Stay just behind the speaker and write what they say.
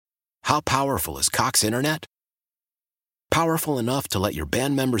How powerful is Cox Internet? Powerful enough to let your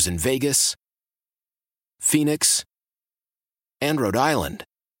band members in Vegas, Phoenix, and Rhode Island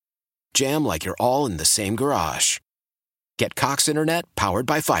jam like you're all in the same garage. Get Cox Internet powered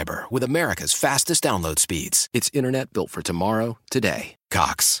by fiber with America's fastest download speeds. It's internet built for tomorrow, today.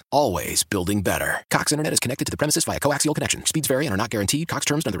 Cox, always building better. Cox Internet is connected to the premises via coaxial connection. Speeds vary and are not guaranteed. Cox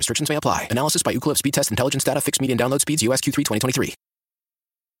terms and other restrictions may apply. Analysis by Ookla Speed Test Intelligence Data. Fixed median download speeds. US Q3 2023.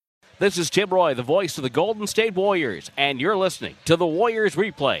 This is Tim Roy, the voice of the Golden State Warriors, and you're listening to the Warriors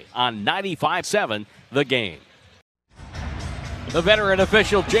Replay on 95.7 The Game. The veteran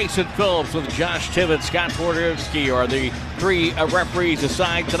official Jason Phillips with Josh Tibbetts, Scott Twardowski are the three referees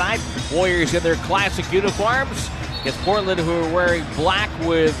assigned tonight. Warriors in their classic uniforms against Portland, who are wearing black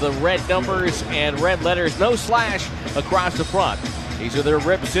with the red numbers and red letters, no slash across the front. These are their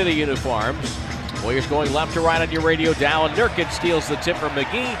Rip City uniforms. Warriors going left to right on your radio dial, and Nurkic steals the tip from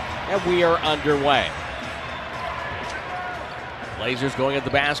McGee, and we are underway. Blazers going at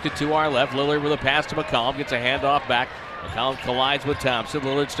the basket to our left. Lillard with a pass to McCollum, gets a handoff back. McCollum collides with Thompson.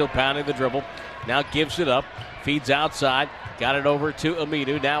 Lillard still pounding the dribble. Now gives it up. Feeds outside. Got it over to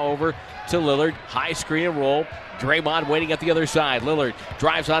Aminu. Now over to Lillard. High screen and roll. Draymond waiting at the other side. Lillard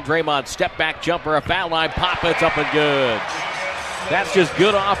drives on Draymond. Step back jumper. A foul line pop. It's up and good. That's just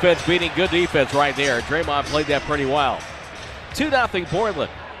good offense beating good defense right there. Draymond played that pretty well. 2-0 Portland.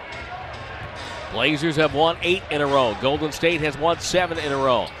 Blazers have won 8 in a row. Golden State has won 7 in a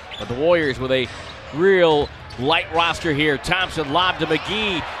row. But the Warriors with a real light roster here. Thompson lobbed to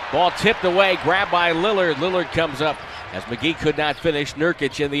McGee. Ball tipped away, grabbed by Lillard. Lillard comes up as McGee could not finish.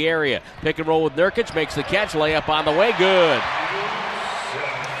 Nurkic in the area. Pick and roll with Nurkic, makes the catch. Layup on the way, good.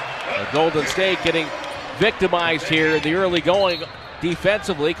 The Golden State getting victimized here in the early going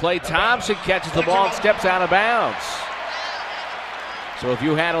defensively. Klay Thompson catches the ball and steps out of bounds. So if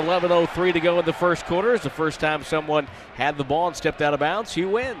you had 11:03 to go in the first quarter, it's the first time someone had the ball and stepped out of bounds, you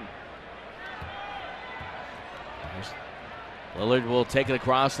win. Lillard will take it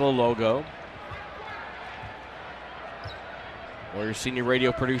across the logo. Warriors senior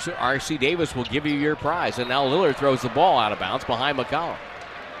radio producer R.C. Davis will give you your prize. And now Lillard throws the ball out of bounds behind McCollum.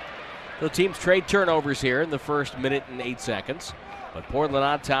 The teams trade turnovers here in the first minute and 8 seconds. But Portland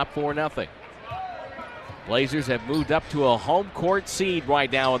on top 4-0. Blazers have moved up to a home court seed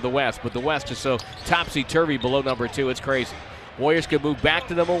right now in the West. But the West is so topsy-turvy below number 2, it's crazy. Warriors can move back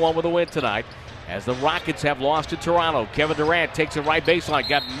to number 1 with a win tonight, as the Rockets have lost to Toronto. Kevin Durant takes a right baseline,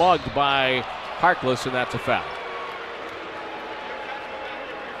 got mugged by Harkless, and that's a foul.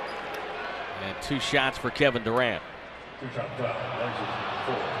 And 2 shots for Kevin Durant.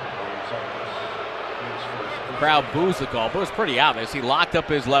 The crowd boos the call, but it was pretty obvious. He locked up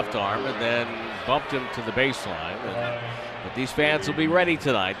his left arm and then bumped him to the baseline. But these fans will be ready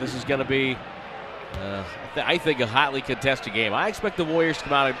tonight. This is going to be, I think, a hotly contested game. I expect the Warriors to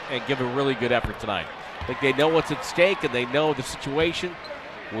come out and give a really good effort tonight. I think they know what's at stake and they know the situation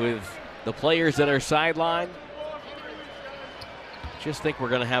with the players that are sidelined. Just think we're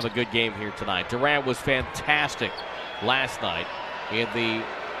going to have a good game here tonight. Durant was fantastic last night in the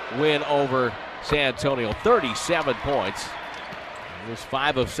win over San Antonio. 37 points. He was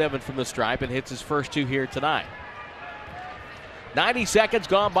 5 of 7 from the stripe and hits his first 2 here tonight. 90 seconds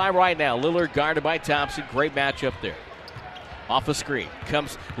gone by right now. Lillard guarded by Thompson. Great matchup there. Off a screen.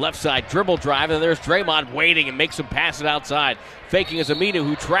 Comes left side, dribble drive, and there's Draymond waiting and makes him pass it outside. Faking as Aminu,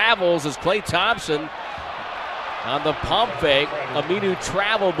 who travels as Klay Thompson on the pump fake. Aminu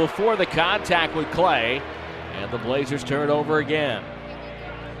traveled before the contact with Klay, and the Blazers turn over again.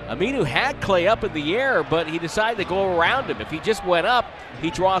 Aminu had Klay up in the air, but he decided to go around him. If he just went up, he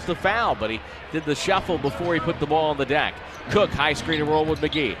draws the foul, but he did the shuffle before he put the ball on the deck. Cook, high screen and roll with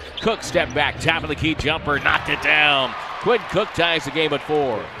McGee. Cook stepped back, top of the key jumper, knocked it down. Quinn Cook ties the game at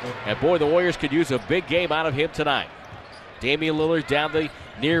 4. And boy, the Warriors could use a big game out of him tonight. Damian Lillard down the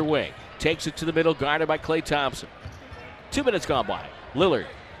near wing. Takes it to the middle, guarded by Klay Thompson. 2 minutes gone by. Lillard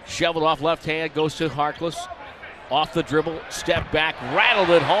shoveled off left hand, goes to Harkless. Off the dribble, step back, rattled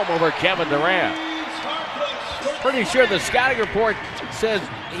it home over Kevin Durant. Pretty sure the scouting report says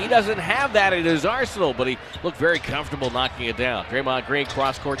he doesn't have that in his arsenal, but he looked very comfortable knocking it down. Draymond Green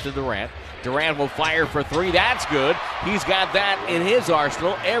cross court to Durant. Durant will fire for 3. That's good. He's got that in his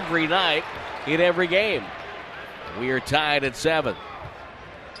arsenal every night in every game. We are tied at 7.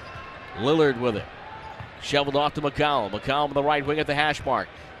 Lillard with it. Shoveled off to McCollum. McCollum on the right wing at the hash mark.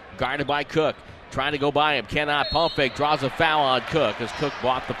 Guarded by Cook. Trying to go by him. Cannot pump fake. Draws a foul on Cook as Cook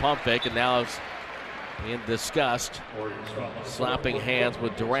blocked the pump fake, and now it's in disgust, slapping hands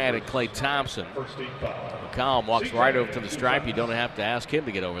with Durant and Klay Thompson. McCollum walks right over to the stripe. You don't have to ask him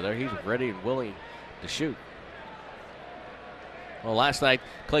to get over there. He's ready and willing to shoot. Well, last night,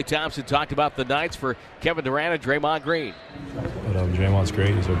 Klay Thompson talked about the nights for Kevin Durant and Draymond Green. But Draymond's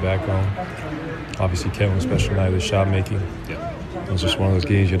great. He's our backbone. Obviously, Kevin was special tonight with shot making. It was just one of those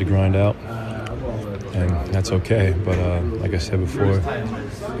games you had to grind out, and that's okay. But like I said before,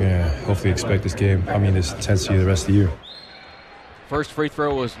 hopefully expect this intensity the rest of the year. First free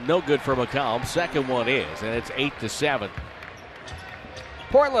throw was no good for McCollum. Second one is, and it's 8-7.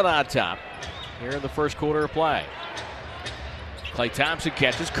 Portland on top here in the first quarter of play. Klay Thompson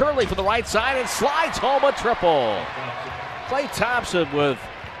catches Curley from the right side and slides home a triple. Klay Thompson with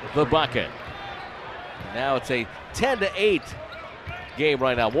the bucket. Now it's a 10-8 game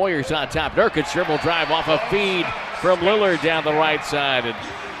right now. Warriors on top. Nurkic dribble drive off a feed from Lillard down the right side, and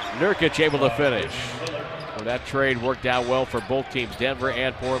Nurkic able to finish. Well, that trade worked out well for both teams, Denver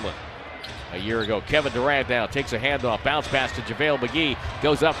and Portland, a year ago. Kevin Durant now takes a handoff, bounce pass to JaVale McGee,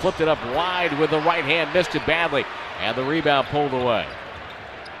 goes up, flipped it up wide with the right hand, missed it badly, and the rebound pulled away.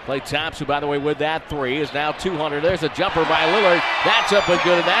 Klay Thompson, by the way, with that three, is now 200. There's a jumper by Lillard. That's up and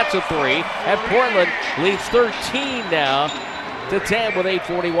good, and that's a three. And Portland leads 13 now to 10 with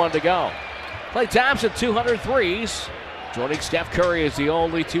 8:41 to go. Klay Thompson, 200 threes. Joining Steph Curry as the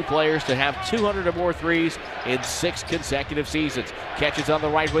only two players to have 200 or more threes in 6 consecutive seasons. Catches on the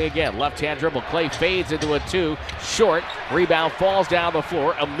right wing again. Left-hand dribble. Klay fades into a 2. Short. Rebound falls down the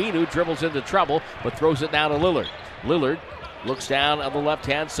floor. Aminu dribbles into trouble, but throws it down to Lillard. Lillard looks down on the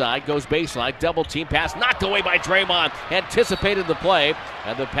left-hand side, goes baseline, double team pass, knocked away by Draymond, anticipated the play,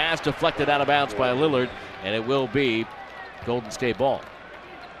 and the pass deflected out of bounds by Lillard, and it will be Golden State ball.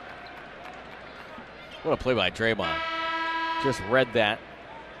 What a play by Draymond. Just read that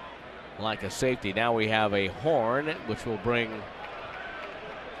like a safety. Now we have a horn, which will bring,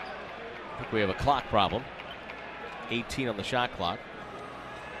 I think we have a clock problem. 18 on the shot clock.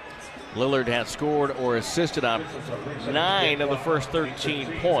 Lillard has scored or assisted on 9 of the first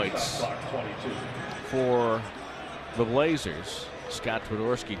 13 points for the Blazers. Scott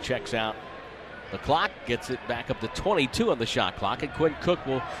Twardoski checks out the clock, gets it back up to 22 on the shot clock, and Quinn Cook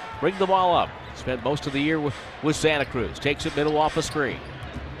will bring the ball up. Spent most of the year with Santa Cruz. Takes it middle off a screen.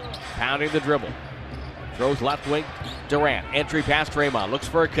 Pounding the dribble. Throws left wing, Durant. Entry past Draymond. Looks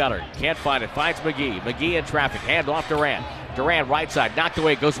for a cutter. Can't find it. Finds McGee. McGee in traffic. Hand off Durant. Durant right side. Knocked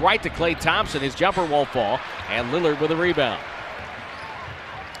away. Goes right to Klay Thompson. His jumper won't fall. And Lillard with a rebound.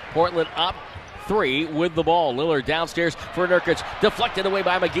 Portland up 3 with the ball. Lillard downstairs for Nurkic. Deflected away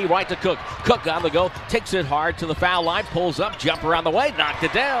by McGee. Right to Cook. Cook on the go. Takes it hard to the foul line. Pulls up. Jumper on the way. Knocked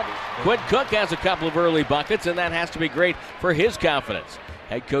it down. Quinn Cook has a couple of early buckets, and that has to be great for his confidence.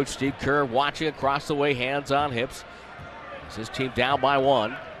 Head coach Steve Kerr watching across the way, hands on hips. It's his team down by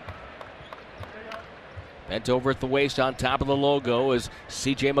 1. Bent over at the waist on top of the logo is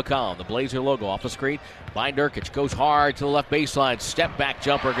C.J. McCollum. The Blazer logo off the screen by Nurkic. Goes hard to the left baseline. Step back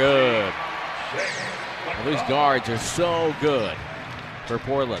jumper good. Well, these guards are so good for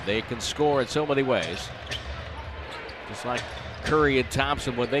Portland. They can score in so many ways. Just like Curry and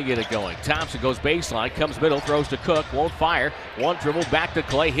Thompson when they get it going. Thompson goes baseline, comes middle, throws to Cook, won't fire. One dribble back to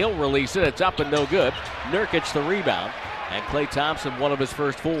Klay. He'll release it. It's up and no good. Nurkic the rebound. And Klay Thompson one of his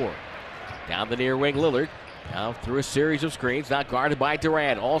first 4. Down the near wing, Lillard. Now through a series of screens, not guarded by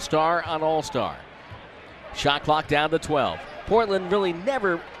Durant. All-star on all-star. Shot clock down to 12. Portland really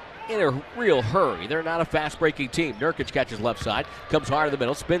never in a real hurry. They're not a fast-breaking team. Nurkic catches left side, comes hard in the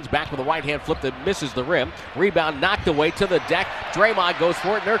middle, spins back with a right hand flip that misses the rim. Rebound knocked away to the deck. Draymond goes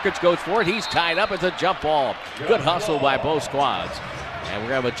for it. Nurkic goes for it. He's tied up. It's a jump ball. Good hustle by both squads. And we're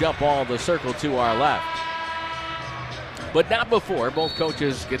going to have a jump ball in the circle to our left. But not before both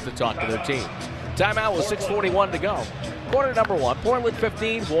coaches get to talk to their teams. Timeout with 6:41 to go. Quarter number 1, Portland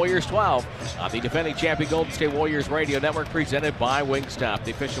 15, Warriors 12. On the defending champion Golden State Warriors Radio Network, presented by Wingstop,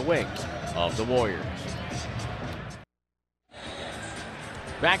 the official wings of the Warriors.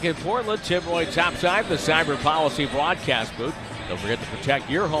 Back in Portland, Tim Roye topside, the Cyber Policy broadcast booth. Don't forget to protect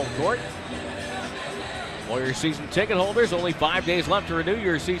your home court. Warriors season ticket holders, only 5 days left to renew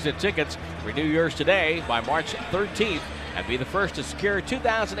your season tickets. Renew yours today by March 13th and be the first to secure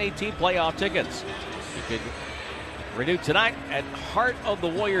 2018 playoff tickets. You can renew tonight at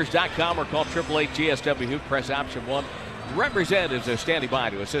heartofthewarriors.com or call 888-GSW Hoop, press option 1. Representatives are standing by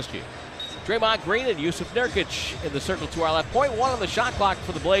to assist you. Draymond Green and Yusuf Nurkic in the circle to our left. 0.1 on the shot clock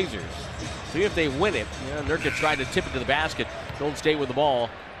for the Blazers. See if they win it. Nurkic tried to tip it to the basket. Golden State with the ball.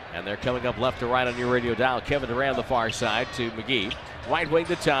 And they're coming up left to right on your radio dial. Kevin Durant on the far side to McGee. Right wing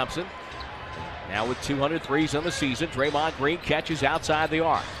to Thompson. Now with 200 threes on the season, Draymond Green catches outside the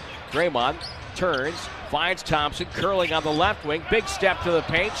arc. Draymond turns, finds Thompson, curling on the left wing. Big step to the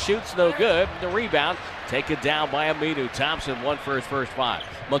paint, shoots no good. The rebound taken down by Aminu. Thompson won for his first 5.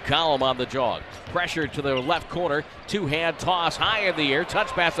 McCollum on the jog. Pressure to the left corner. Two-hand toss high in the air. Touch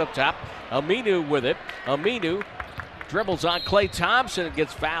pass up top. Aminu with it. Aminu dribbles on Klay Thompson and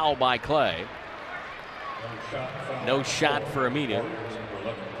gets fouled by Klay. No shot for Aminu.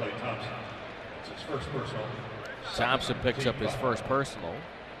 Thompson picks up his first personal.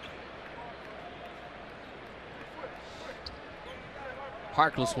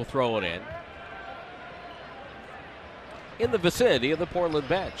 Harkless will throw it in the vicinity of the Portland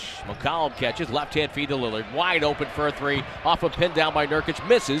bench. McCollum catches, left-hand feed to Lillard. Wide open for a 3. Off a pin down by Nurkic.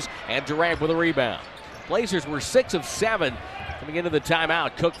 Misses, and Durant with a rebound. Blazers were 6 of 7 coming into the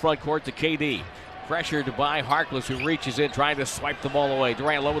timeout. Cook front court to KD. Pressured by Harkless, who reaches in, trying to swipe the ball away.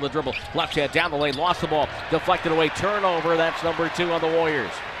 Durant low with the dribble. Left hand down the lane, lost the ball. Deflected away, turnover. That's number 2 on the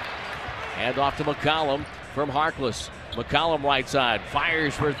Warriors. Hand off to McCollum from Harkless. McCollum right side,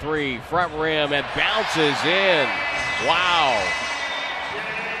 fires for 3, front rim, and bounces in. Wow.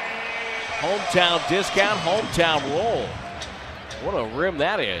 Hometown discount, hometown roll. What a rim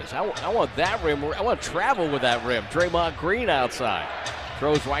that is. I want that rim. I want to travel with that rim. Draymond Green outside.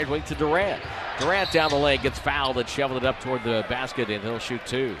 Throws right wing to Durant. Durant down the lane, gets fouled and shoveled it up toward the basket, and he'll shoot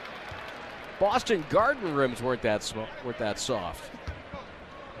 2. Boston Garden rims weren't that soft.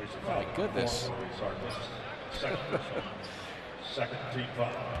 My goodness. Second team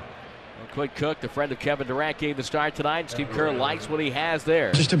foul. Quinn Cook, the friend of Kevin Durant, gave the start tonight. Steve Kerr likes what he has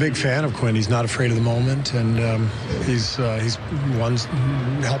there. Just a big fan of Quinn. He's not afraid of the moment, and he's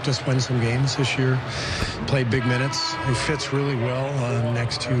helped us win some games this year. Played big minutes. He fits really well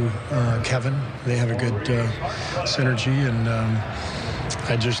next to Kevin. They have a good synergy, and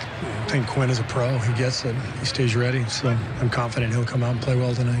I just think Quinn is a pro. He gets it. He stays ready, so I'm confident he'll come out and play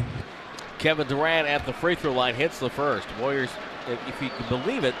well tonight. Kevin Durant at the free throw line hits the first. Warriors, if you can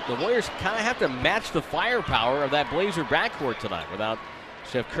believe it, the Warriors kind of have to match the firepower of that Blazer backcourt tonight without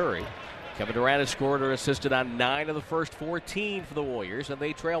Steph Curry. Kevin Durant has scored or assisted on 9 of the first 14 for the Warriors, and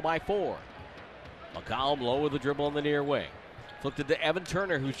they trail by 4. McCollum low with the dribble on the near wing. Flipped it to Evan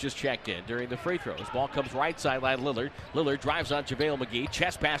Turner, who's just checked in during the free throws. Ball comes right sideline, Lillard. Lillard drives on JaVale McGee.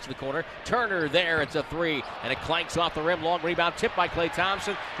 Chest pass to the corner. Turner there, it's a 3. And it clanks off the rim. Long rebound tipped by Klay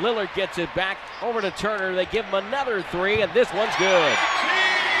Thompson. Lillard gets it back over to Turner. They give him another 3, and this one's good.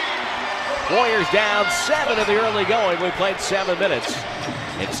 Warriors down 7 in the early going. We played 7 minutes.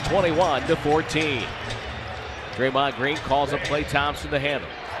 It's 21-14. Draymond Green calls up Klay Thompson to handle.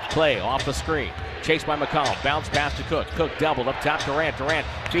 Klay off the screen. Chased by McCollum. Bounce pass to Cook. Cook doubled up top. Durant. Durant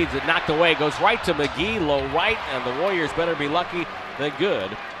feeds it. Knocked away. Goes right to McGee. Low right. And the Warriors better be lucky than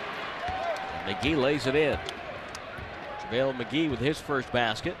good. And McGee lays it in. JaVale McGee with his first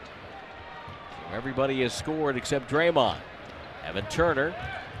basket. So everybody has scored except Draymond. Evan Turner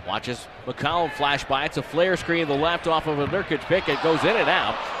watches McCollum flash by. It's a flare screen to the left off of a Nurkic pick. It goes in and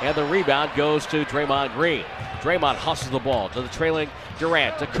out. And the rebound goes to Draymond Green. Draymond hustles the ball to the trailing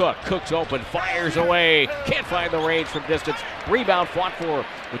Durant to Cook. Cook's open, fires away. Can't find the range from distance. Rebound fought for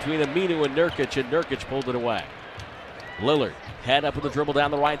between Aminu and Nurkic pulled it away. Lillard, head up with the dribble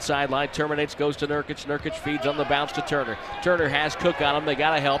down the right sideline. Terminates, goes to Nurkic. Nurkic feeds on the bounce to Turner. Turner has Cook on him. They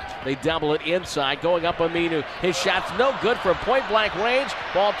got to help. They double it inside. Going up Aminu. His shot's no good from point-blank range.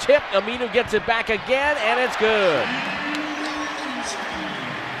 Ball tipped. Aminu gets it back again, and it's good.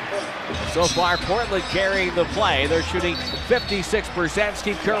 So far, Portland carrying the play. They're shooting 56%.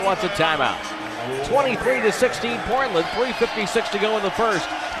 Steve Kerr wants a timeout. 23-16 Portland. 3:56 to go in the first.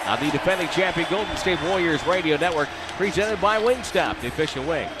 On the defending champion Golden State Warriors Radio Network, presented by Wingstop, the official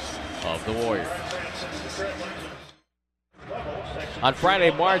wings of the Warriors. On Friday,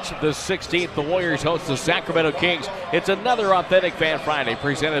 March the 16th, the Warriors host the Sacramento Kings. It's another Authentic Fan Friday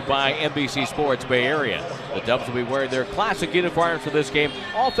presented by NBC Sports Bay Area. The Dubs will be wearing their classic uniforms for this game.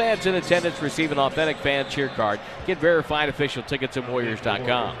 All fans in attendance receive an Authentic Fan cheer card. Get verified official tickets at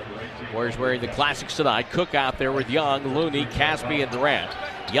Warriors.com. Warriors wearing the classics tonight. Cook out there with Young, Looney, Caspi, and Durant.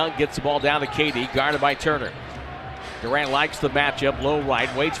 Young gets the ball down to KD, guarded by Turner. Durant likes the matchup, low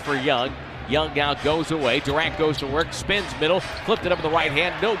right, waits for Young. Young now goes away. Durant goes to work, spins middle, flipped it up with the right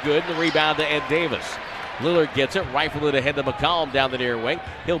hand, no good. The rebound to Ed Davis. Lillard gets it, rifled it ahead to McCollum down the near wing.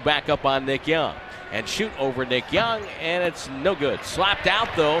 He'll back up on Nick Young and shoot over Nick Young, and it's no good. Slapped out,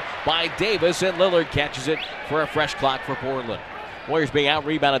 though, by Davis, and Lillard catches it for a fresh clock for Portland. Warriors being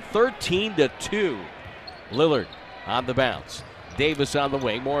out-rebounded 13-2. Lillard on the bounce. Davis on the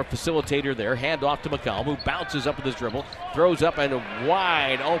wing, more facilitator there. Hand off to McCollum, who bounces up with his dribble, throws up, and a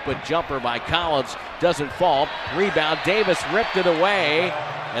wide open jumper by Collins doesn't fall. Rebound, Davis ripped it away,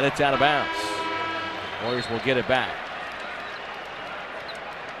 and it's out of bounds. Warriors will get it back.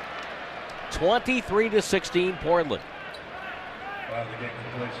 23-16 Portland.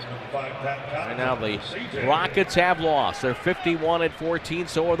 Right now the Rockets have lost. They're 51-14,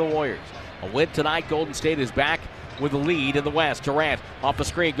 so are the Warriors. A win tonight, Golden State is back with the lead in the West. Durant off the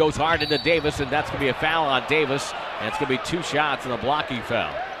screen goes hard into Davis, and that's going to be a foul on Davis, and it's going to be 2 shots and a blocking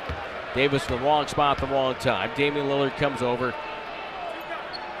foul. Davis in the wrong spot at the wrong time. Damian Lillard comes over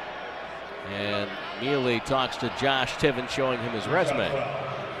and immediately talks to Josh Tiven, showing him his resume.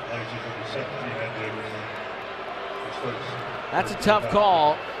 That's a tough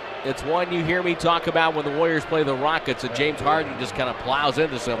call. It's one you hear me talk about when the Warriors play the Rockets, and James Harden just kind of plows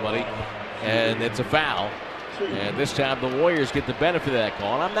into somebody, and it's a foul. And this time the Warriors get the benefit of that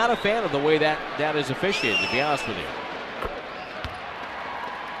call. And I'm not a fan of the way that is officiated, to be honest with you.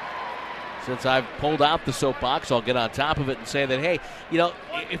 Since I've pulled out the soapbox, I'll get on top of it and say that, hey, you know,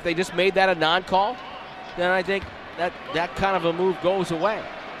 if they just made that a non-call, then I think that kind of a move goes away.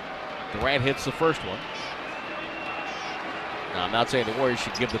 Durant hits the first one. Now, I'm not saying the Warriors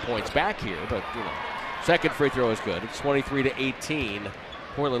should give the points back here, but, you know, second free throw is good. It's 23-18.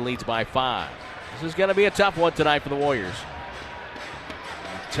 Portland leads by 5. This is going to be a tough one tonight for the Warriors.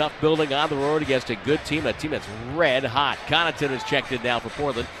 Tough building on the road against a good team, a team that's red hot. Connaughton is checked in now for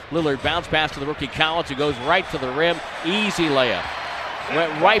Portland. Lillard bounce pass to the rookie Collins, who goes right to the rim. Easy layup.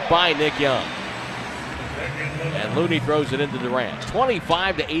 Went right by Nick Young. And Looney throws it into Durant.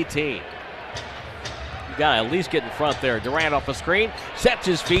 25-18. You got to at least get in front there. Durant off the screen, sets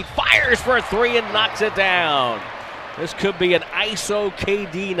his feet, fires for a 3 and knocks it down. This could be an ISO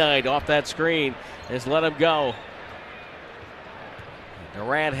KD night off that screen. Just let him go.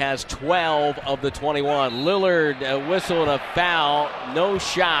 Durant has 12 of the 21. Lillard, a whistle and a foul. No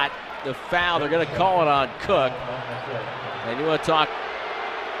shot. The foul, they're going to call it on Cook. And you want to talk,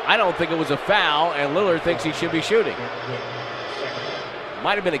 I don't think it was a foul, and Lillard thinks he should be shooting.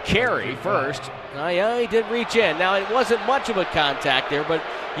 Might have been a carry first. Yeah, he did reach in. Now, it wasn't much of a contact there, but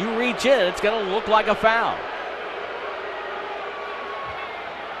you reach in, it's going to look like a foul.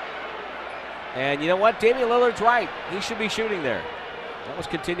 And you know what? Damian Lillard's right. He should be shooting there. That was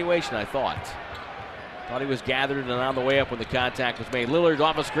continuation, I thought. Thought he was gathered and on the way up when the contact was made. Lillard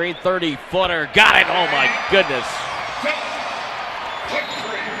off a screen, 30-footer. Got it. Oh, my goodness.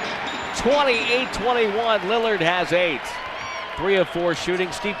 28-21. Lillard has 8. 3 of 4 shooting.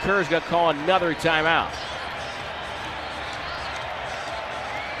 Steve Kerr's going to call another timeout.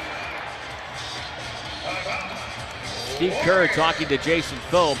 Steve Kerr talking to Jason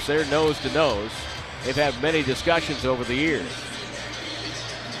Phillips. They're nose to nose. They've had many discussions over the years.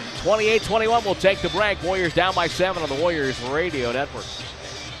 28-21, we'll take the break. Warriors down by 7 on the Warriors Radio Network.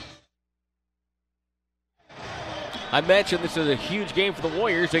 I mentioned this is a huge game for the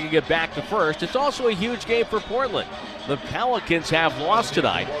Warriors. They can get back to first. It's also a huge game for Portland. The Pelicans have lost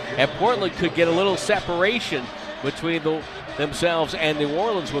tonight, and Portland could get a little separation between themselves and New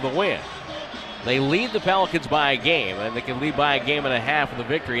Orleans with a win. They lead the Pelicans by a game, and they can lead by a game and a half with a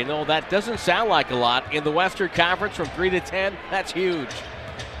victory. And though that doesn't sound like a lot, in the Western Conference from 3 to 10, that's huge.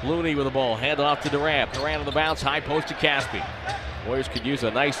 Looney with the ball, hand off to Durant. Durant on the bounce, high post to Caspi. Warriors could use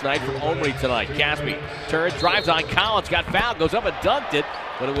a nice night from Omri tonight. Caspi turns, drives on Collins, got fouled, goes up and dunked it,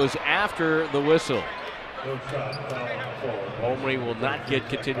 but it was after the whistle. Omri will not get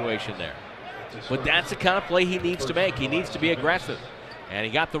continuation there. But that's the kind of play he needs to make. He needs to be aggressive. And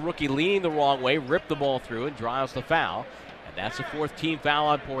he got the rookie leaning the wrong way, ripped the ball through, and draws the foul. And that's the 4th team foul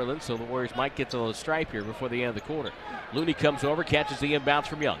on Portland, so the Warriors might get to the stripe here before the end of the quarter. Looney comes over, catches the inbounds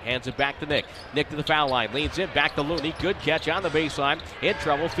from Young, hands it back to Nick. Nick to the foul line, leans in, back to Looney. Good catch on the baseline, in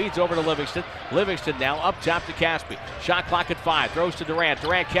trouble, feeds over to Livingston. Livingston now up top to Caspi. Shot clock at 5, throws to Durant.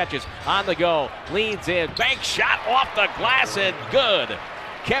 Durant catches, on the go, leans in, bank shot off the glass and good.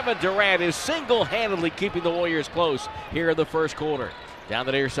 Kevin Durant is single-handedly keeping the Warriors close here in the first quarter. Down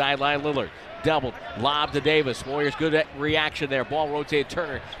the near sideline, Lillard. Doubled, lob to Davis. Warriors good reaction there. Ball rotated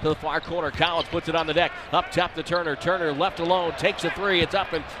Turner to the far corner. Collins puts it on the deck. Up top to Turner. Turner left alone. Takes a 3. It's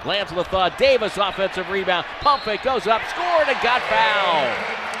up and lands with a thud. Davis offensive rebound. Pump fake goes up. Scored and got fouled.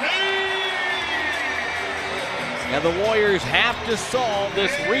 And the Warriors have to solve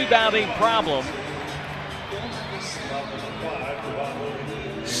this rebounding problem.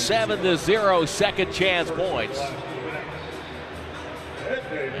 7-0 second chance points.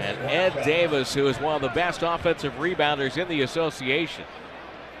 And Ed Davis, who is one of the best offensive rebounders in the association,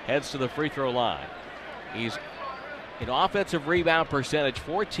 heads to the free throw line. He's In offensive rebound percentage,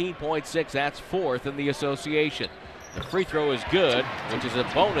 14.6. That's fourth in the association. The free throw is good, which is a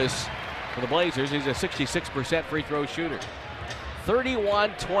bonus for the Blazers. He's a 66% free throw shooter.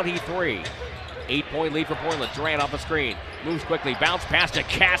 31-23. 8-point lead for Portland. Durant off the screen. Moves quickly. Bounce pass to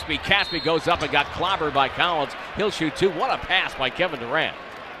Caspi. Caspi goes up and got clobbered by Collins. He'll shoot two. What a pass by Kevin Durant.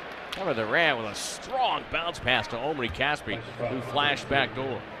 Kevin Durant with a strong bounce pass to Omri Caspi, who flashed back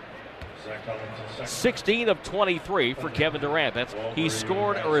door. 16 of 23 for Kevin Durant. He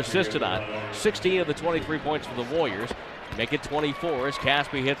scored or assisted on 16 of the 23 points for the Warriors. Make it 24 as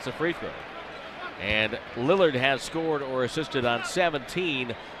Caspi hits the free throw. And Lillard has scored or assisted on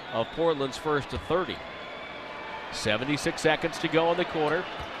 17 of Portland's first to 30. 76 seconds to go in the quarter.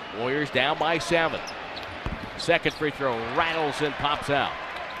 Warriors down by 7. Second free throw rattles and pops out.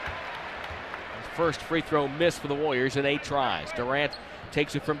 First free throw missed for the Warriors in 8 tries. Durant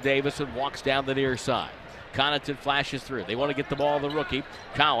takes it from Davis and walks down the near side. Connaughton flashes through. They want to get the ball to the rookie.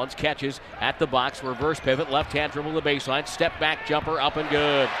 Collins catches at the box. Reverse pivot. Left hand dribble the baseline. Step back jumper up and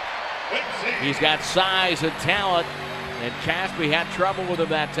good. He's got size and talent. And Caspi had trouble with him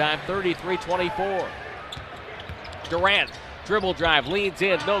that time. 33-24. Durant. Dribble drive. Leans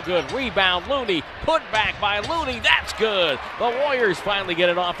in. No good. Rebound. Looney. Put back by Looney. That's good. The Warriors finally get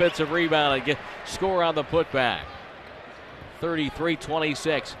an offensive rebound and score on the putback.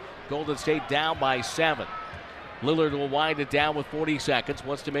 33-26. Golden State down by 7. Lillard will wind it down with 40 seconds.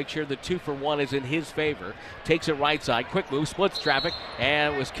 Wants to make sure the 2-for-1 is in his favor. Takes it right side. Quick move. Splits traffic.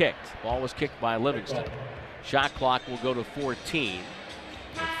 And was kicked. Ball was kicked by Livingston. Shot clock will go to 14.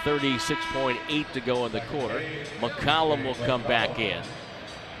 With 36.8 to go in the quarter. McCollum will come back in.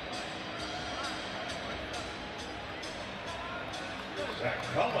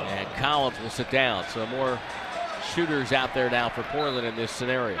 And Collins will sit down. So more shooters out there now for Portland in this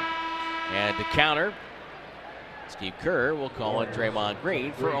scenario. And to counter, Steve Kerr will call in Draymond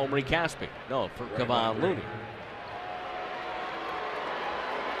Green for Omri Caspi. No, for Kevon Looney.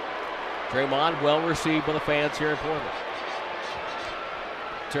 Draymond well received by the fans here in Portland.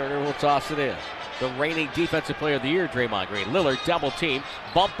 Turner will toss it in. The reigning defensive player of the year, Draymond Green. Lillard double team.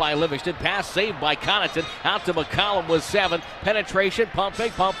 Bumped by Livingston. Pass saved by Connaughton. Out to McCollum with 7. Penetration. Pump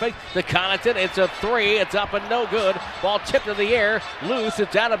fake. To Connaughton. It's a 3. It's up and no good. Ball tipped in the air. Loose.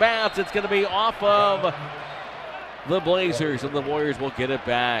 It's out of bounds. It's going to be off of the Blazers. And the Warriors will get it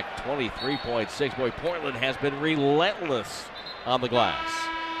back. 23.6. Boy, Portland has been relentless on the glass.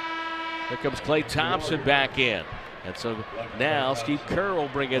 Here comes Klay Thompson back in. And so now Steve Kerr will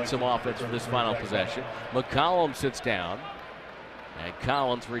bring in some offense for this final possession. McCollum sits down. And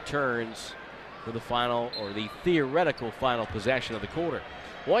Collins returns for the final, or the theoretical final possession of the quarter.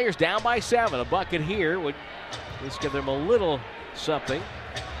 Warriors down by 7. A bucket here would just give them a little something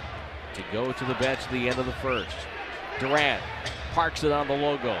to go to the bench at the end of the first. Durant parks it on the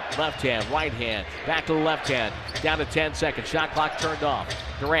logo. Left hand, right hand, back to the left hand. Down to 10 seconds. Shot clock turned off.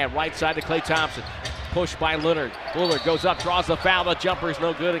 Durant right side to Klay Thompson. Pushed by Lillard. Lillard goes up, draws the foul. The jumper's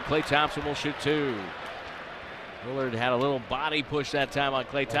no good, and Klay Thompson will shoot 2. Lillard had a little body push that time on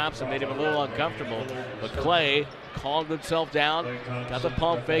Klay Thompson, made him a little uncomfortable. But Klay calmed himself down, got the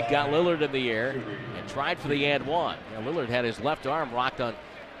pump fake, got Lillard in the air, and tried for the and one. Now, Lillard had his left arm rocked on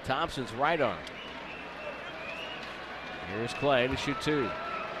Thompson's right arm. Here's Klay to shoot 2.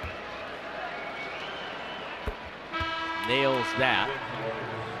 Nails that.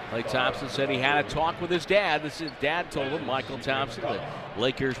 Klay Thompson said he had a talk with his dad. His dad told him, Michael Thompson, the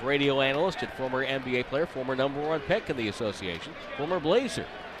Lakers radio analyst and former NBA player, former #1 pick in the association, former Blazer,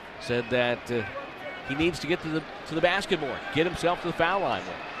 said that he needs to get to the basket more, get himself to the foul line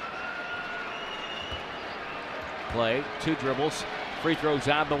more. Klay, 2 dribbles, free throws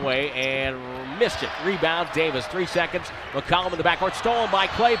on the way, and missed it. Rebound, Davis, 3 seconds. McCollum in the backcourt, stolen by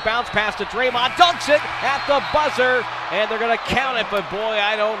Klay. Bounce pass to Draymond, dunks it at the buzzer, and they're going to count it, but boy,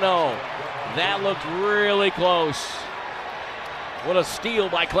 I don't know. That looked really close. What a steal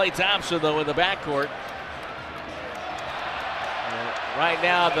by Klay Thompson, though, in the backcourt. Right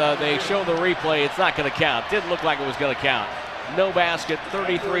now, they show the replay. It's not going to count. Didn't look like it was going to count. No basket,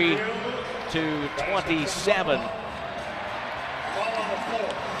 33-27.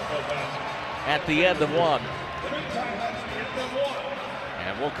 At the end of 1.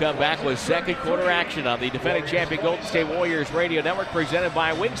 And we'll come back with second quarter action on the defending champion Golden State Warriors Radio Network, presented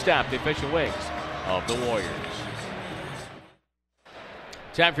by Wingstop, the official wings of the Warriors.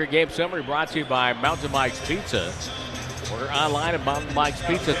 Time for your game summary, brought to you by Mountain Mike's Pizza. Order online at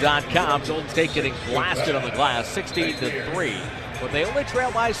mountainmikespizza.com. Golden State getting blasted on the glass, 16-3, but they only trail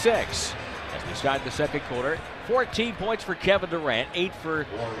by 6. As we start the second quarter, 14 points for Kevin Durant, 8 for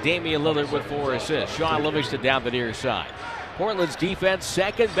Damian Lillard with 4 assists. Sean Livingston down the near side. Portland's defense,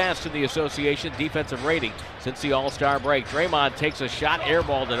 second best in the association defensive rating since the All-Star break. Draymond takes a shot,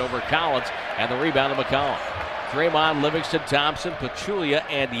 airballed it over Collins, and the rebound to McCollum. Draymond, Livingston, Thompson, Pachulia,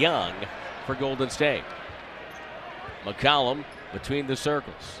 and Young for Golden State. McCollum between the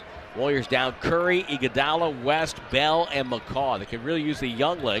circles. Warriors down Curry, Iguodala, West, Bell, and McCaw. They can really use the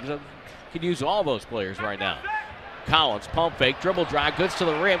young legs. Could use all those players right now. Collins, pump fake, dribble drive, goods to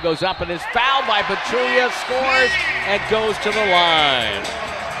the rim, goes up and is fouled by Pachulia, scores, and goes to the line.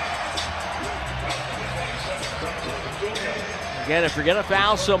 Again, if you're going to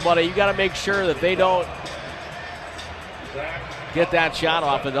foul somebody, you got to make sure that they don't get that shot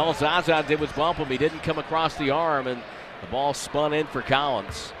off. And all Zaza did was bump him. He didn't come across the arm, and the ball spun in for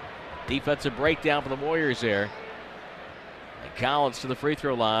Collins. Defensive breakdown for the Warriors there. And Collins to the free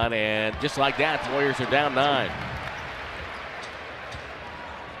throw line, and just like that, the Warriors are down 9.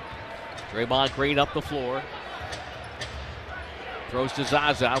 Draymond Green up the floor. Throws to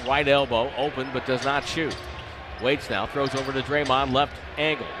Zaza, right elbow, open but does not shoot. Waits now, throws over to Draymond, left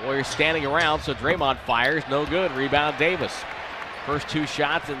angle. Warriors standing around, so Draymond fires, no good. Rebound Davis. First 2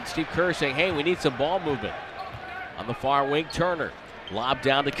 shots, and Steve Kerr saying, hey, we need some ball movement. On the far wing, Turner. Lob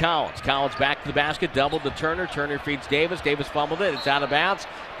down to Collins. Collins back to the basket, doubled to Turner. Turner feeds Davis. Davis fumbled it. It's out of bounds.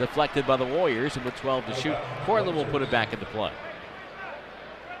 Deflected by the Warriors, and with 12 to shoot, Portland will put it back into play.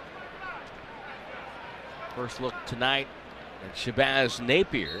 First look tonight at Shabazz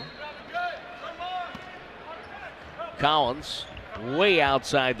Napier. Collins way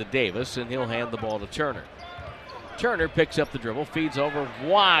outside to Davis, and he'll hand the ball to Turner. Turner picks up the dribble, feeds over.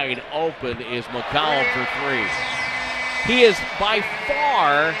 Wide open is McCollum for 3. He is by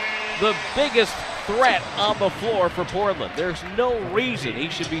far the biggest threat on the floor for Portland. There's no reason he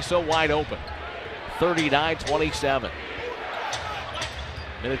should be so wide open. 39-27.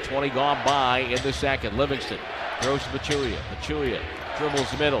 Minute 20 gone by in the second. Livingston throws to Pachulia. Pachulia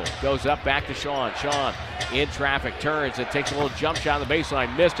dribbles middle, goes up back to Sean. Sean in traffic, turns and takes a little jump shot on the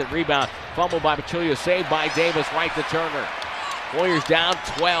baseline. Missed it, rebound, fumbled by Pachulia, saved by Davis, right to Turner. Warriors down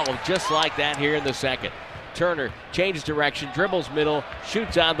 12, just like that here in the second. Turner changes direction, dribbles middle,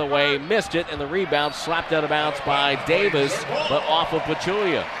 shoots on the way, missed it, and the rebound slapped out of bounds by Davis, but off of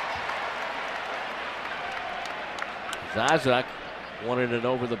Pachulia. Zazak wanted an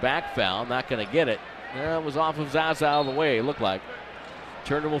over-the-back foul, not going to get it. It was off of Zaza out of the way, it looked like.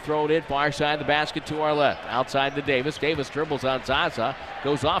 Turner will throw it in, far side the basket to our left. Outside to Davis. Davis dribbles on Zaza,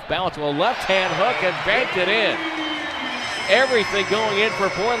 goes off balance with a left-hand hook and banked it in. Everything going in for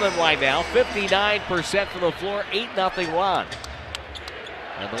Portland right now. 59% from the floor, 8-0 run.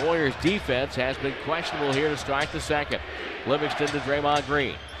 And the Warriors' defense has been questionable here to start the second. Livingston to Draymond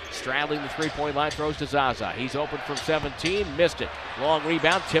Green. Straddling the three-point line, throws to Zaza. He's open from 17, missed it. Long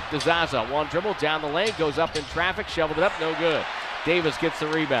rebound, tipped to Zaza. One dribble down the lane, goes up in traffic, shoveled it up, no good. Davis gets the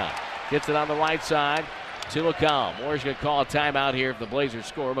rebound. Gets it on the right side to McCollum. Warriors going to call a timeout here if the Blazers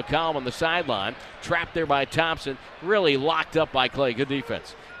score. McCollum on the sideline, trapped there by Thompson, really locked up by Clay. Good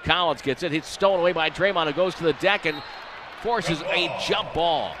defense. Collins gets it. It's stolen away by Draymond, who goes to the deck and forces a jump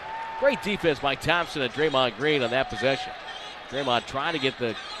ball. Great defense by Thompson and Draymond Green on that possession. Draymond trying to get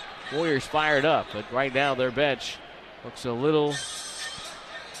the Warriors fired up, but right now their bench looks a little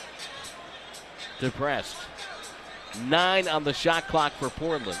depressed. 9 on the shot clock for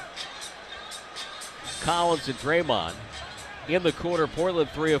Portland. Collins and Draymond in the quarter. Portland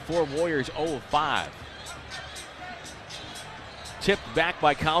 3 of 4, Warriors 0 of 5. Tipped back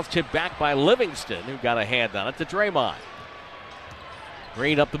by Collins, tipped back by Livingston, who got a hand on it to Draymond.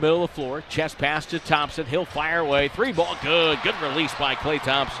 Green up the middle of the floor, chest pass to Thompson. He'll fire away. 3-ball, good release by Klay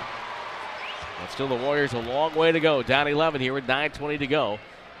Thompson. But still the Warriors a long way to go. Down 11 here with 9:20 to go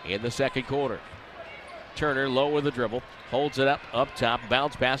in the second quarter. Turner low with the dribble, holds it up top,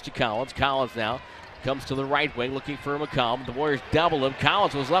 bounce pass to Collins. Collins now comes to the right wing looking for McCollum. The Warriors double him.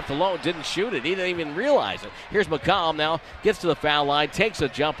 Collins was left alone, didn't shoot it. He didn't even realize it. Here's McCollum now, gets to the foul line, takes a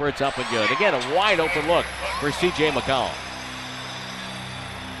jumper, it's up and good. Again, a wide open look for C.J. McCollum.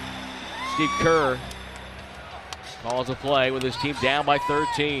 Steve Kerr calls a play with his team down by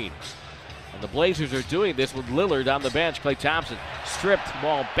 13. And the Blazers are doing this with Lillard on the bench. Klay Thompson stripped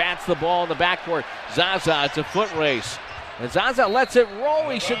ball, bats the ball in the backcourt. Zaza, it's a foot race. And Zaza lets it roll.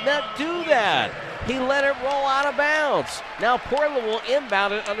 He should not do that. He let it roll out of bounds. Now Portland will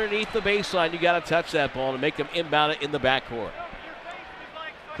inbound it underneath the baseline. You got to touch that ball to make him inbound it in the backcourt.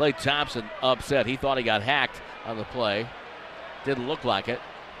 Klay Thompson upset. He thought he got hacked on the play. Didn't look like it.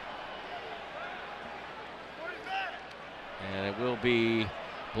 And it will be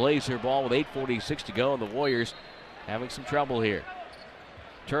Blazer ball with 8:46 to go, and the Warriors having some trouble here.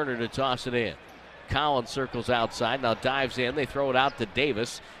 Turner to toss it in. Collins circles outside, now dives in. They throw it out to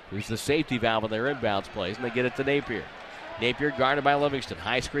Davis, who's the safety valve in their inbounds plays, and they get it to Napier. Napier guarded by Livingston.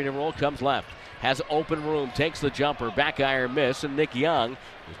 High screen and roll, comes left. Has open room, takes the jumper, back iron miss, and Nick Young,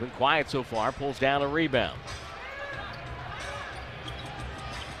 who's been quiet so far, pulls down a rebound.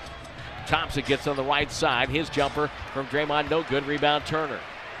 Thompson gets on the right side. His jumper from Draymond, no good. Rebound Turner.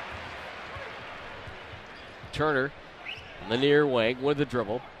 Turner in the near wing with the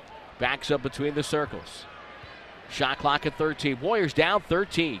dribble. Backs up between the circles. Shot clock at 13. Warriors down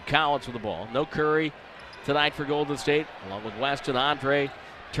 13. Collins with the ball. No Curry tonight for Golden State, along with Weston, Andre.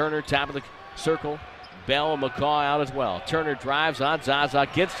 Turner top of the circle. Bell and McCaw out as well. Turner drives on Zaza,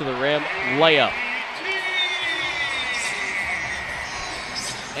 gets to the rim, layup.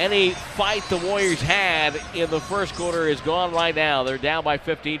 Any fight the Warriors had in the first quarter is gone right now. They're down by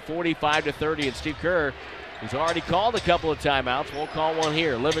 15, 45-30, and Steve Kerr, who's already called a couple of timeouts, won't call one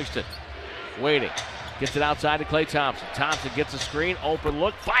here. Livingston waiting. Gets it outside to Klay Thompson. Thompson gets a screen, open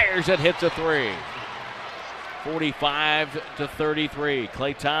look, fires and hits a three. 45-33.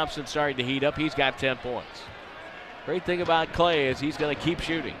 Klay Thompson starting to heat up. He's got 10 points. Great thing about Klay is he's going to keep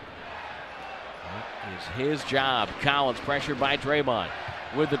shooting. It's his job. Collins pressured by Draymond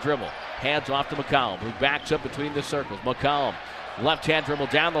with the dribble. Hands off to McCollum, who backs up between the circles. McCollum, left-hand dribble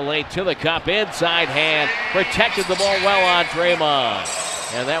down the lane to the cup. Inside hand. Protected the ball well on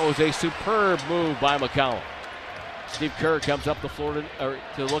Draymond. And that was a superb move by McCollum. Steve Kerr comes up the floor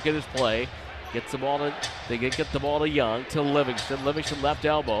to look at his play. Gets the ball to, they get the ball to Young, to Livingston. Livingston left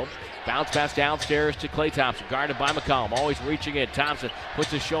elbow. Bounce pass downstairs to Klay Thompson. Guarded by McCollum. Always reaching in. Thompson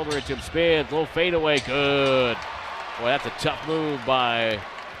puts his shoulder into him. Spins. Little fadeaway. Good. Boy, that's a tough move by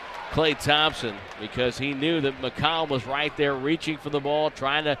Klay Thompson, because he knew that McCollum was right there reaching for the ball,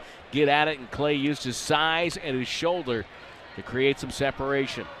 trying to get at it, and Klay used his size and his shoulder to create some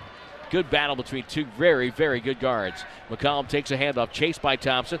separation. Good battle between two very, very good guards. McCollum takes a handoff, chased by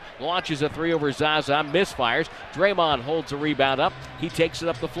Thompson, launches a three over Zaza, misfires. Draymond holds the rebound up. He takes it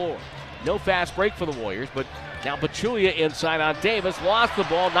up the floor. No fast break for the Warriors, but now Pachulia inside on Davis, lost the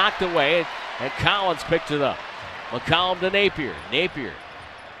ball, knocked away, and Collins picked it up. McCollum to Napier. Napier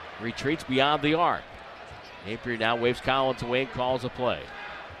retreats beyond the arc. Napier now waves Collins away and calls a play.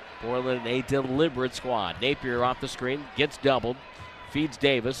 Portland, a deliberate squad. Napier off the screen, gets doubled. Feeds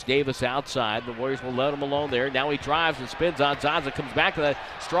Davis. Davis outside. The Warriors will let him alone there. Now he drives and spins on Zaza. Comes back to that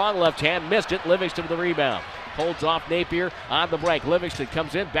strong left hand. Missed it. Livingston with the rebound. Holds off Napier on the break. Livingston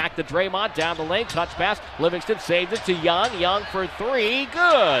comes in. Back to Draymond. Down the lane. Touch pass. Livingston saves it to Young. Young for three.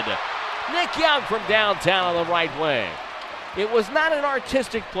 Good. Nick Young from downtown on the right wing. It was not an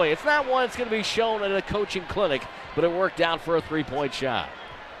artistic play. It's not one that's going to be shown at a coaching clinic, but it worked out for a three-point shot.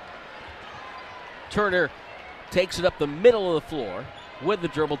 Turner takes it up the middle of the floor with the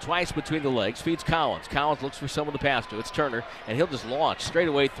dribble twice between the legs, feeds Collins. Collins looks for someone to pass to. It's Turner, and he'll just launch straight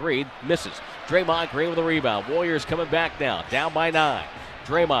away three, misses. Draymond Green with a rebound. Warriors coming back now, down by 9.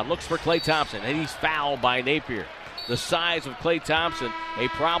 Draymond looks for Klay Thompson, and he's fouled by Napier. The size of Klay Thompson, a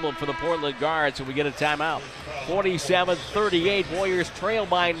problem for the Portland guards, and we get a timeout. 47-38, Warriors trail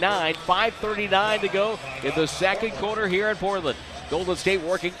by 9, 5:39 to go in the second quarter here in Portland. Golden State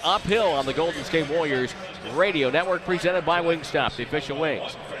working uphill on the Golden State Warriors radio network, presented by Wingstop, the official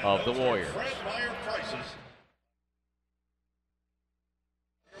wings of the Warriors.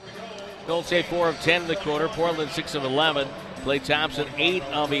 Golden State 4 of 10 in the quarter, Portland 6 of 11. Klay Thompson 8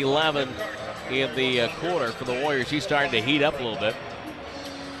 of 11 in the quarter for the Warriors. He's starting to heat up a little bit.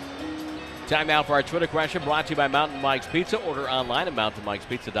 Time now for our Twitter question, brought to you by Mountain Mike's Pizza. Order online at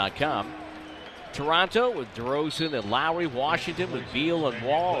mountainmikespizza.com. Toronto with DeRozan and Lowry. Washington with Beal and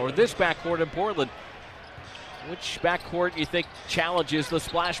Wall. Or this backcourt in Portland. Which backcourt you think challenges the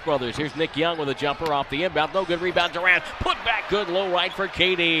Splash Brothers? Here's Nick Young with a jumper off the inbound. No good rebound. Durant put back good low right for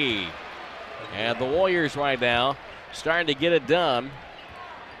KD. And the Warriors right now starting to get it done.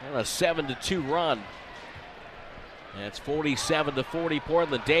 And a 7-2 run. And it's 47-40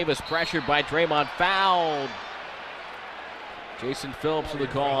 Portland. Davis pressured by Draymond, fouled. Jason Phillips with the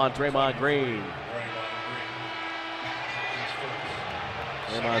call on Draymond Green.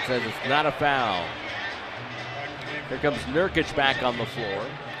 Draymond says it's not a foul. Here comes Nurkic back on the floor.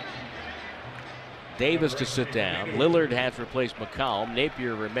 Davis to sit down. Lillard has replaced McCollum.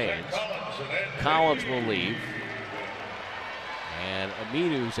 Napier remains. Collins will leave. And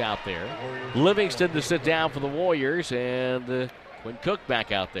Aminu's out there. Livingston to sit down for the Warriors, and Quinn Cook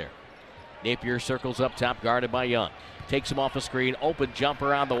back out there. Napier circles up top, guarded by Young. Takes him off the screen. Open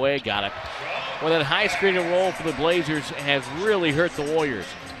jumper on the way. Got it. Well, that high screen and roll for the Blazers has really hurt the Warriors.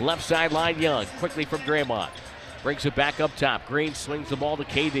 Left sideline, Young, quickly from Draymond. Brings it back up top. Green swings the ball to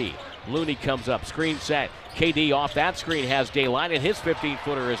KD. Looney comes up, screen set. KD off that screen has daylight, and his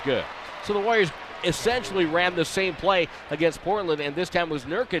 15-footer is good. So the Warriors essentially ran the same play against Portland, and this time was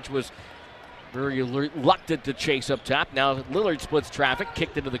Nurkic was very reluctant to chase up top. Now Lillard splits traffic,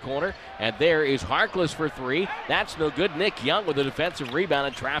 kicked into the corner, and there is Harkless for three. That's no good. Nick Young with a defensive rebound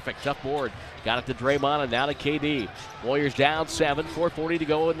in traffic. Tough board. Got it to Draymond and now to KD. Warriors down 7, 4:40 to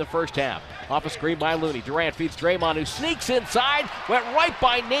go in the first half. Off a screen by Looney. Durant feeds Draymond, who sneaks inside, went right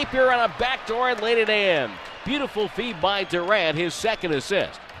by Napier on a backdoor and laid it in. Beautiful feed by Durant, his second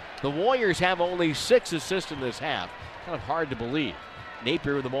assist. The Warriors have only 6 assists in this half. Kind of hard to believe.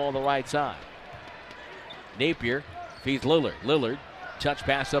 Napier with the ball on the right side. Napier feeds Lillard. Lillard, touch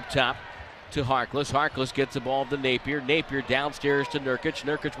pass up top to Harkless. Harkless gets the ball to Napier. Napier downstairs to Nurkic.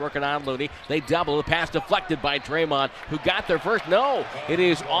 Nurkic working on Looney. They double. The pass deflected by Draymond, who got there first. No, it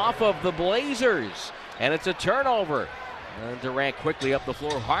is off of the Blazers, and it's a turnover. And Durant quickly up the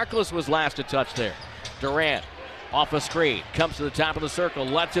floor. Harkless was last to touch there. Durant off a screen, comes to the top of the circle,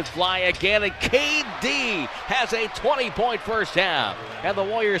 lets it fly again, and KD has a 20-point first half. And the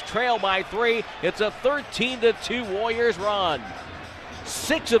Warriors trail by 3. It's a 13-2 Warriors run.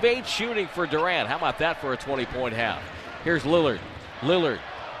 6 of 8 shooting for Durant. How about that for a 20-point half? Here's Lillard. Lillard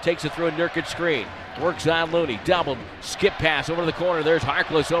takes it through a Nurkic screen. Works on Looney. Doubled. Skip pass over to the corner. There's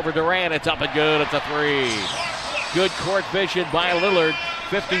Harkless over Durant. It's up and good. It's a 3. Good court vision by Lillard.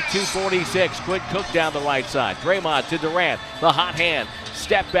 52-46. Quinn Cook down the right side. Draymond to Durant. The hot hand.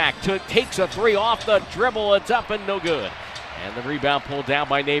 Step back. Takes a 3 off the dribble. It's up and no good. And the rebound pulled down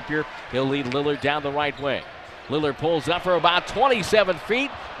by Napier. He'll lead Lillard down the right wing. Lillard pulls up for about 27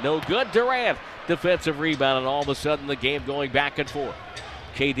 feet. No good. Durant. Defensive rebound, and all of a sudden the game going back and forth.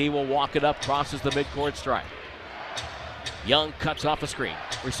 KD will walk it up, crosses the midcourt stripe. Young cuts off a screen.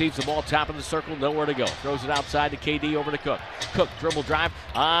 Receives the ball top of the circle, nowhere to go. Throws it outside to KD over to Cook. Cook dribble drive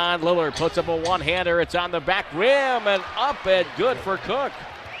on Lillard. Puts up a one-hander. It's on the back rim and up and good for Cook.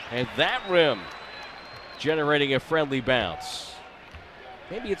 And that rim generating a friendly bounce.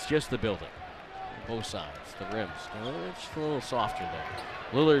 Maybe it's just the building. Both sides, the rims. It's a little softer there.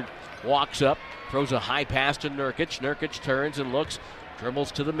 Lillard walks up, throws a high pass to Nurkic. Nurkic turns and looks,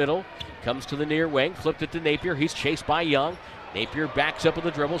 dribbles to the middle, comes to the near wing, flipped it to Napier. He's chased by Young. Napier backs up with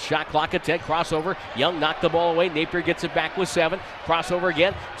the dribble. Shot clock at 10. Crossover. Young knocked the ball away. Napier gets it back with 7. Crossover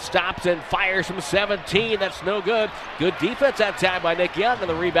again. Stops and fires from 17. That's no good. Good defense that time by Nick Young. And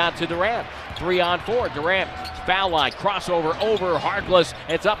the rebound to Durant. 3-on-4. Durant foul line. Crossover over Harkless.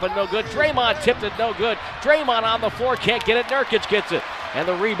 It's up and no good. Draymond tipped it. No good. Draymond on the floor. Can't get it. Nurkic gets it. And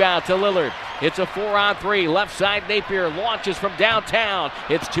the rebound to Lillard. It's a 4-on-3. Left side Napier launches from downtown.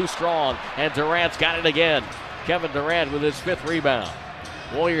 It's too strong. And Durant's got it again. Kevin Durant with his 5th rebound.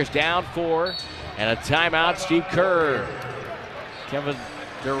 Warriors down 4 and a timeout. Steve Kerr. Kevin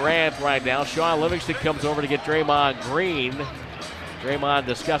Durant right now. Sean Livingston comes over to get Draymond Green. Draymond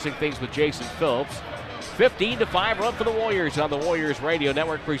discussing things with Jason Phillips. 15-5 run for the Warriors on the Warriors Radio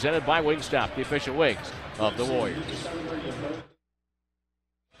Network, presented by Wingstop, the official wings of the Warriors.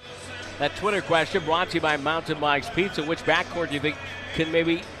 That Twitter question brought to you by Mountain Mike's Pizza. Which backcourt do you think can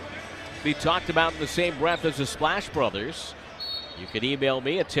maybe be talked about in the same breath as the Splash Brothers? You can email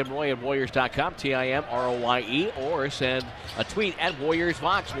me at timroye@warriors.com, TIMROYE, or send a tweet at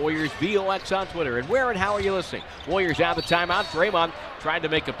WarriorsVox, WarriorsVox on Twitter. And where and how are you listening? Warriors out of the timeout. Draymond tried to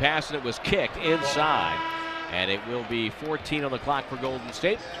make a pass and it was kicked inside. And it will be 14 on the clock for Golden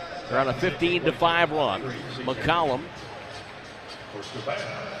State. They're on a 15-5 run. McCollum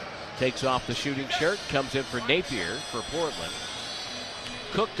takes off the shooting shirt, comes in for Napier for Portland.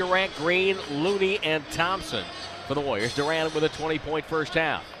 Cook, Durant, Green, Looney, and Thompson for the Warriors. Durant with a 20-point first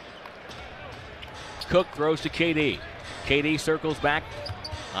half. Cook throws to KD. KD circles back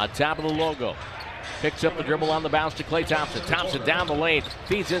on top of the logo. Picks up the dribble on the bounce to Klay Thompson. Thompson down the lane,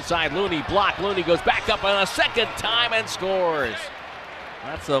 feeds inside. Looney blocked. Looney goes back up on a second time and scores.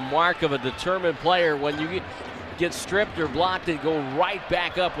 That's the mark of a determined player. When you get stripped or blocked and go right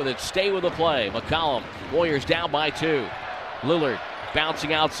back up with it. Stay with the play. McCollum, Warriors down by 2. Lillard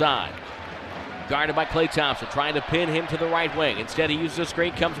bouncing outside. Guarded by Klay Thompson, trying to pin him to the right wing. Instead, he uses a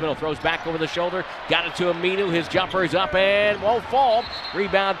screen, comes middle, throws back over the shoulder. Got it to Aminu. His jumper is up and won't fall.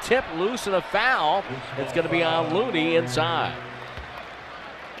 Rebound tip, loose, and a foul. It's going to be on Looney inside.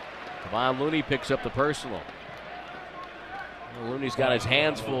 Kevon Looney picks up the personal. Looney's got his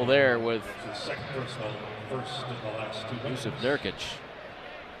hands full there with Jusuf Nurkic.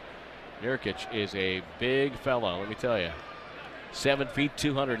 Nurkic is a big fella, let me tell you. 7 feet,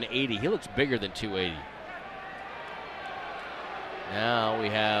 280. He looks bigger than 280. Now we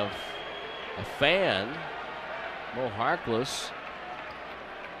have a fan, Mo Harkless,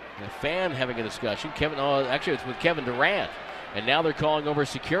 and a fan having a discussion. Actually, it's with Kevin Durant. And now they're calling over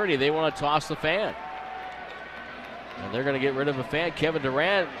security. They want to toss the fan. And they're going to get rid of a fan. Kevin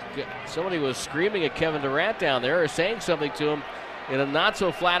Durant, somebody was screaming at Kevin Durant down there or saying something to him in a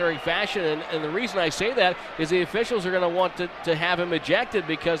not-so-flattering fashion. And the reason I say that is the officials are going to want to have him ejected,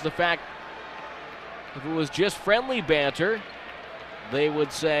 because the fact, if it was just friendly banter, they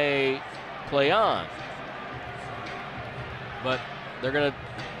would say play on. But they're going to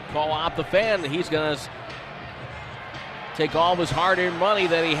call out the fan, and he's going to take all of his hard-earned money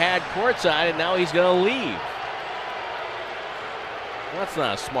that he had courtside, and now he's going to leave. That's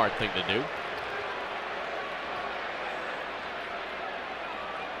not a smart thing to do.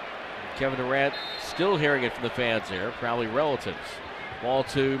 Kevin Durant still hearing it from the fans there, probably relatives. Ball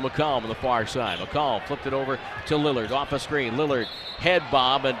to McCollum on the far side. McCollum flipped it over to Lillard off a screen. Lillard head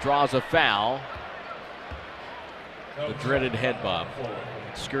bob and draws a foul. The dreaded head bob.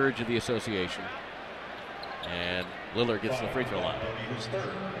 Scourge of the association. And Lillard gets to the free throw line.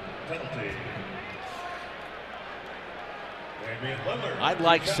 I'd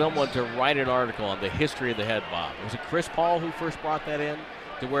like someone to write an article on the history of the head bob. Was it Chris Paul who first brought that in?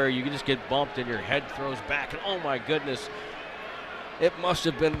 To where you can just get bumped and your head throws back, and oh my goodness, it must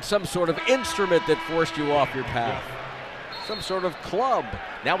have been some sort of instrument that forced you off your path. Some sort of club.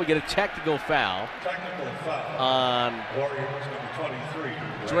 Now we get a technical foul on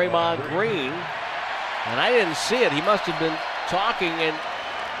Draymond Green. And I didn't see it. He must have been talking and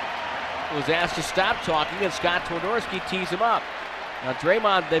was asked to stop talking, and Scott Twardowski tees him up. Now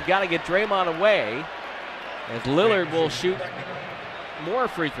Draymond, they've got to get Draymond away, as Lillard will shoot more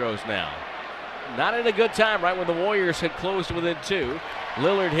free throws now. Not in a good time, right when the Warriors had closed within 2.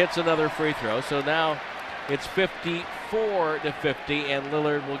 Lillard hits another free throw, so now it's 54-50, and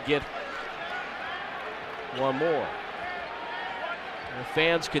Lillard will get one more. The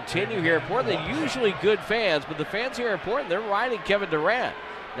fans continue here in Portland. Usually good fans, but the fans here in Portland, they're riding Kevin Durant.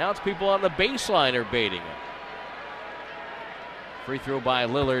 Now it's people on the baseline are baiting him. Free throw by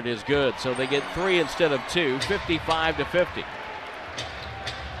Lillard is good, so they get 3 instead of 2, 55-50.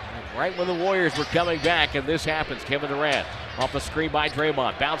 Right when the Warriors were coming back, and this happens, Kevin Durant off a screen by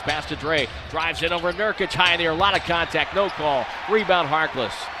Draymond. Bounce pass to Dre. Drives it over Nurkic. High in the air. A lot of contact. No call. Rebound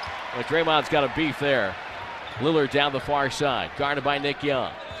Harkless. But Draymond's got a beef there. Lillard down the far side. Guarded by Nick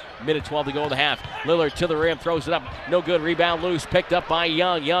Young. Minute 12 to go in the half. Lillard to the rim. Throws it up. No good. Rebound loose. Picked up by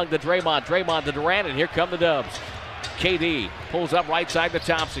Young. Young to Draymond. Draymond to Durant. And here come the Dubs. KD pulls up right side to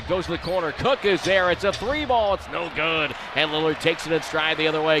Thompson. Goes to the corner. Cook is there. It's a 3-ball. It's no good. And Lillard takes it in stride the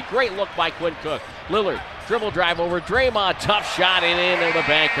other way. Great look by Quinn Cook. Lillard, dribble drive over Draymond. Tough shot and into the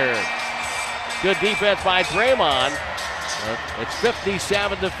banker. Good defense by Draymond. It's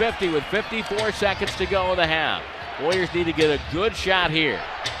 57-50 with 54 seconds to go in the half. Warriors need to get a good shot here.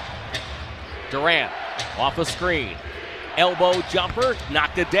 Durant off a screen. Elbow jumper.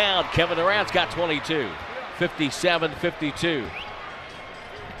 Knocked it down. Kevin Durant's got 22. 57-52.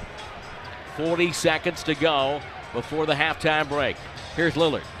 40 seconds to go before the halftime break. Here's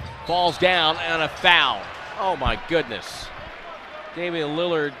Lillard. Falls down and a foul. Oh my goodness. Damian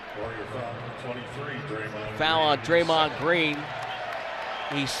Lillard. Foul on Draymond Green.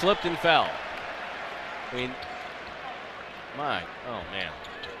 He slipped and fell. I mean, oh man.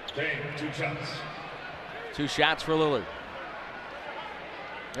 2 shots. 2 shots for Lillard.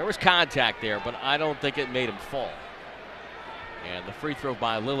 There was contact there, but I don't think it made him fall. And the free throw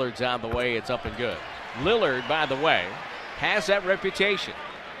by Lillard's on the way. It's up and good. Lillard, by the way, has that reputation.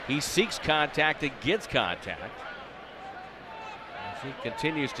 He seeks contact and gets contact. As he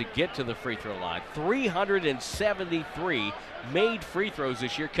continues to get to the free throw line. 373 made free throws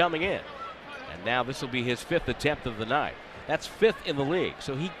this year coming in. And now this will be his 5th attempt of the night. That's 5th in the league.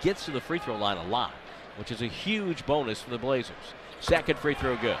 So he gets to the free throw line a lot, which is a huge bonus for the Blazers. Second free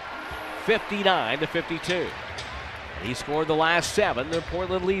throw good. 59-52. He scored the last 7. The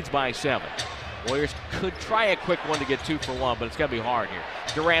Portland leads by 7. Warriors could try a quick one to get 2 for 1, but it's going to be hard here.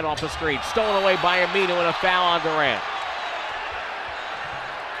 Durant off the screen. Stolen away by Aminu and a foul on Durant.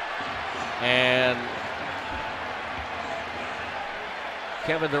 And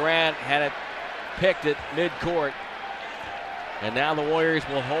Kevin Durant had it picked at midcourt. And now the Warriors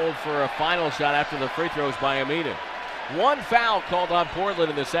will hold for a final shot after the free throws by Aminu. 1 foul called on Portland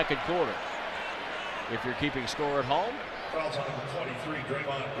in the second quarter. If you're keeping score at home.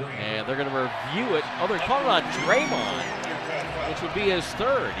 And they're going to review it. Oh, they're calling on Draymond, which would be his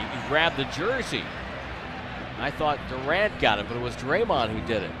 3rd. He grabbed the jersey. I thought Durant got it, but it was Draymond who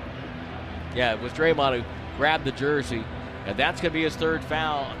did it. Yeah, it was Draymond who grabbed the jersey, and that's going to be his third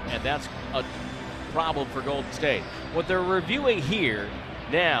foul, and that's a problem for Golden State. What they're reviewing here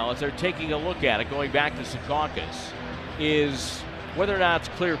now, as they're taking a look at it, going back to Secaucus, is whether or not it's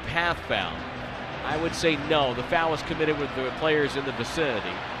clear path foul. I would say no. The foul was committed with the players in the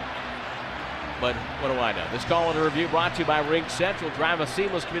vicinity. But what do I know? This call and review brought to you by Ring Central. Drive a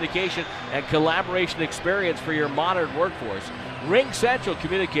seamless communication and collaboration experience for your modern workforce. Ring Central,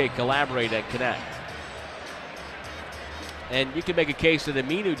 communicate, collaborate, and connect. And you can make a case that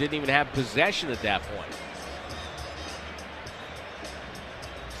Aminu didn't even have possession at that point.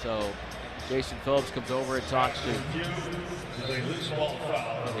 So Jason Phillips comes over and talks to.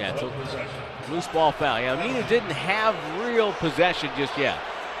 Yeah, it's a loose ball foul. Yeah, Aminu didn't have real possession just yet.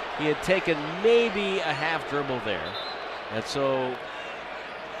 He had taken maybe a half dribble there. And so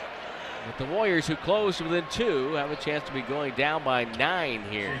with the Warriors, who closed within 2, have a chance to be going down by 9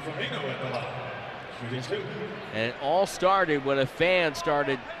 here. And it all started when a fan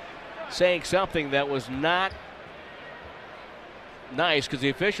started saying something that was not nice, because the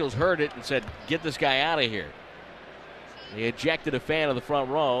officials heard it and said, get this guy out of here. They ejected a fan of the front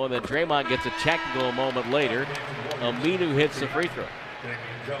row, and then Draymond gets a technical a moment later. Aminu hits the free throw.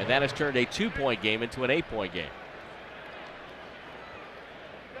 And that has turned a 2-point game into an 8-point game.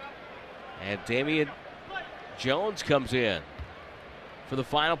 And Damian Jones comes in for the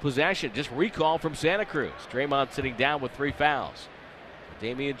final possession. Just recall from Santa Cruz. Draymond sitting down with 3 fouls.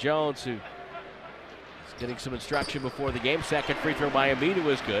 Damian Jones, who is getting some instruction before the game. Second free throw by Aminu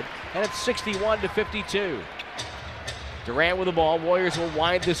is good. And it's 61-52. Durant with the ball. Warriors will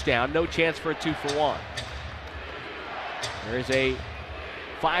wind this down. No chance for a 2-for-1. There is a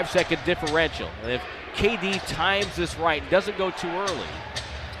 5-second differential. And if KD times this right and doesn't go too early,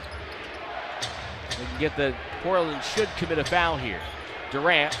 they can get the Portland should commit a foul here.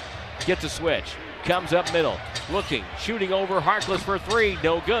 Durant gets a switch. Comes up middle. Looking. Shooting over. Harkless for 3.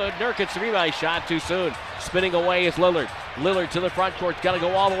 No good. Nurkic's rebound shot too soon. Spinning away is Lillard. Lillard to the front court. Got to go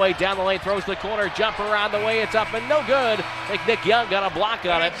all the way down the lane. Throws the corner. Jumper around the way. It's up and no good. I think Nick Young got a block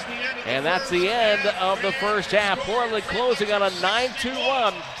on it. And that's the end of the first half. Portland closing on a 9-2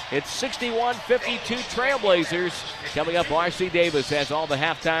 run. It's 61-52 Trailblazers. Coming up, R.C. Davis has all the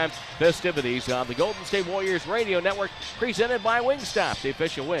halftime festivities on the Golden State Warriors Radio Network, presented by Wingstop, the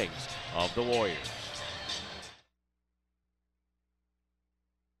official wings of the Warriors.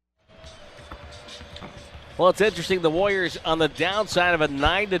 Well, it's interesting. The Warriors on the downside of a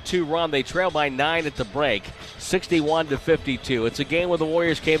 9-2 run. They trail by 9 at the break, 61-52. It's a game where the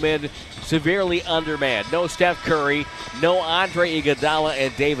Warriors came in severely undermanned. No Steph Curry, no Andre Iguodala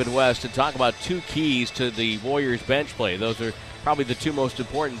and David West. And talk about 2 keys to the Warriors bench play. Those are probably the 2 most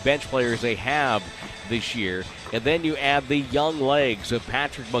important bench players they have this year. And then you add the young legs of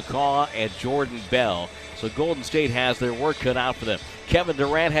Patrick McCaw and Jordan Bell. So Golden State has their work cut out for them. Kevin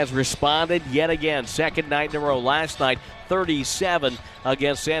Durant has responded yet again. Second night in a row. Last night, 37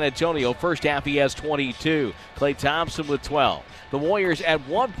 against San Antonio. First half, he has 22. Klay Thompson with 12. The Warriors at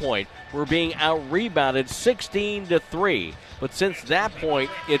one point were being out-rebounded 16-3. But since that point,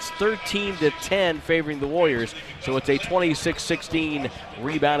 it's 13-10 favoring the Warriors. So it's a 26-16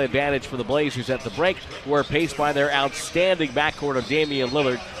 rebound advantage for the Blazers at the break. We're paced by their outstanding backcourt of Damian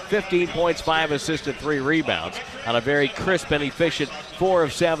Lillard. 15 points, 5 assists, and 3 rebounds on a very crisp and efficient 4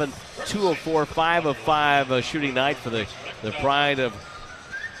 of 7, 2 of 4, 5 of 5 shooting night for the pride of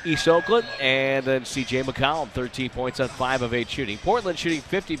East Oakland. And then C.J. McCollum, 13 points on 5 of 8 shooting. Portland shooting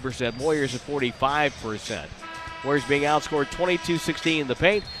 50%, Warriors at 45%. Warriors being outscored 22-16 in the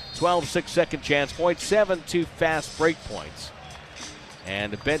paint, 12-6 second chance points, 7-2 fast break points.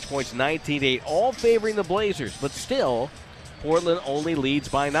 And the bench points 19-8, all favoring the Blazers, but still, Portland only leads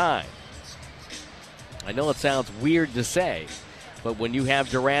by 9. I know it sounds weird to say, but when you have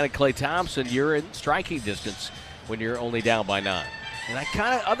Durant and Klay Thompson, you're in striking distance when you're only down by 9. And I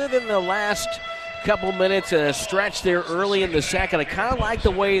kind of, other than the last couple minutes and a stretch there early in the second, I kind of like the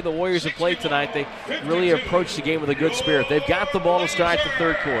way the Warriors have played tonight. They really approached the game with a good spirit. They've got the ball to start the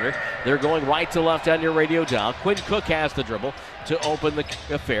third quarter. They're going right to left on your radio dial. Quinn Cook has the dribble to open the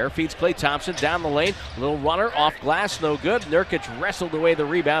affair. Feeds Klay Thompson down the lane. Little runner off glass, no good. Nurkic wrestled away the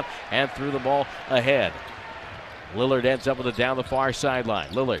rebound and threw the ball ahead. Lillard ends up with it down the far sideline.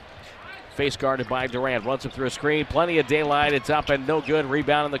 Lillard face guarded by Durant. Runs him through a screen. Plenty of daylight. It's up and no good.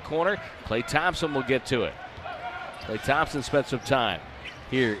 Rebound in the corner. Klay Thompson will get to it. Klay Thompson spent some time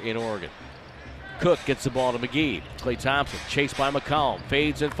here in Oregon. Cook gets the ball to McGee. Klay Thompson chased by McCollum.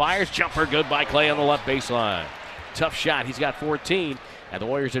 Fades and fires. Jumper good by Klay on the left baseline. Tough shot. He's got 14. And the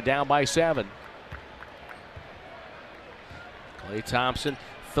Warriors are down by 7. Klay Thompson,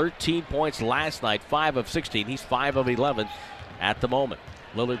 13 points last night, 5 of 16. He's 5 of 11 at the moment.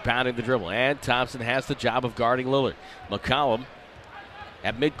 Lillard pounding the dribble, and Thompson has the job of guarding Lillard. McCollum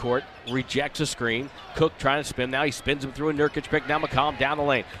at midcourt rejects a screen. Cook trying to spin. Now he spins him through a Nurkic pick. Now McCollum down the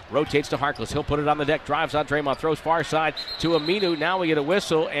lane. Rotates to Harkless. He'll put it on the deck. Drives on Draymond. Throws far side to Aminu. Now we get a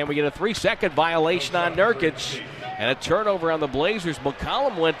whistle, and we get a 3-second violation on Nurkic. And a turnover on the Blazers.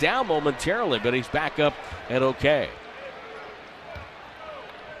 McCollum went down momentarily, but he's back up and okay.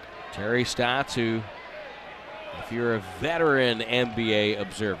 Terry Stotts, who, if you're a veteran NBA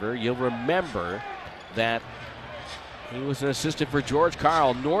observer, you'll remember that he was an assistant for George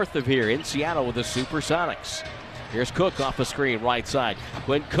Karl north of here in Seattle with the Supersonics. Here's Cook off the screen, right side.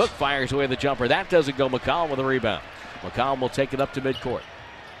 When Cook fires away the jumper, that doesn't go. McCollum with a rebound. McCollum will take it up to midcourt.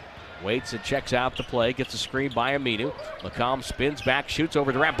 Waits and checks out the play. Gets a screen by Aminu. McCollum spins back, shoots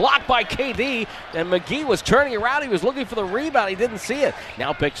over Durant. Blocked by KD. And McGee was turning around. He was looking for the rebound. He didn't see it.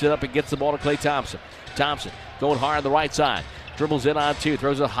 Now picks it up and gets the ball to Klay Thompson. Thompson going hard on the right side. Dribbles in on two.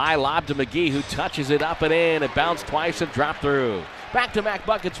 Throws a high lob to McGee, who touches it up and in. It bounced twice and dropped through. Back-to-back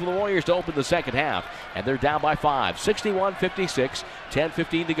buckets for the Warriors to open the second half. And they're down by 5. 61-56.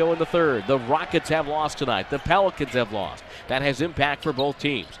 10-15 to go in the third. The Rockets have lost tonight. The Pelicans have lost. That has impact for both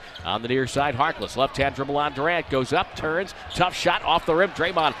teams. On the near side, Harkless. Left-hand dribble on Durant. Goes up, turns. Tough shot off the rim.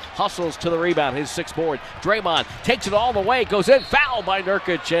 Draymond hustles to the rebound. His sixth board. Draymond takes it all the way. Goes in. Foul by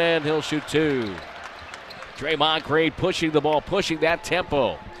Nurkic, and he'll shoot two. Draymond Green pushing the ball, pushing that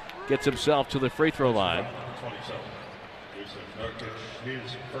tempo. Gets himself to the free throw line.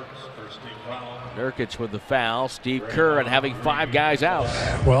 Nurkic with the foul. Steve Kerr and having 5 guys out.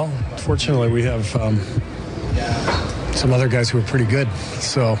 Well, fortunately, we have some other guys who are pretty good.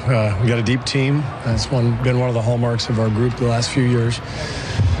 So we got a deep team. That's been one of the hallmarks of our group the last few years.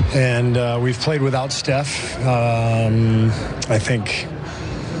 And we've played without Steph, I think,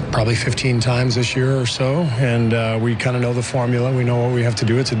 probably 15 times this year or so. And we kind of know the formula. We know what we have to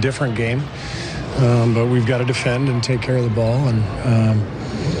do. It's a different game. But we've got to defend and take care of the ball and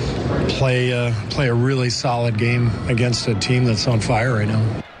play a really solid game against a team that's on fire right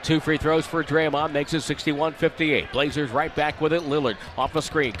now. 2 free throws for Draymond, makes it 61-58. Blazers right back with it. Lillard off the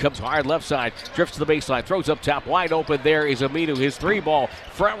screen, comes hard left side, drifts to the baseline, throws up top, wide open. There is Aminu, his 3-ball,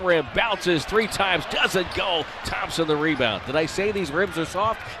 front rim, bounces 3 times, doesn't go. Thompson the rebound. Did I say these rims are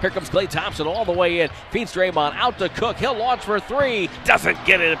soft? Here comes Klay Thompson all the way in, feeds Draymond out to Cook. He'll launch for 3, doesn't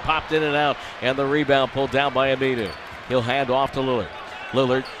get it, popped in and out, and the rebound pulled down by Aminu. He'll hand off to Lillard.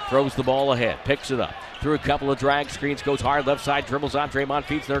 Lillard throws the ball ahead, picks it up. Through a couple of drag screens, goes hard left side, dribbles on Draymond,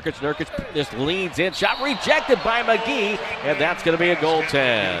 feeds Nurkic. Nurkic just leans in. Shot rejected by McGee, and that's going to be a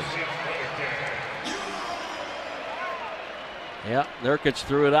goaltend. Yeah, Nurkic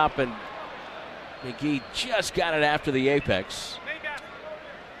threw it up, and McGee just got it after the apex.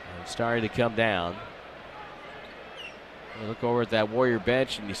 And starting to come down. You look over at that Warrior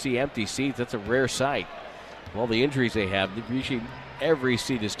bench, and you see empty seats. That's a rare sight. With all the injuries they have, usually every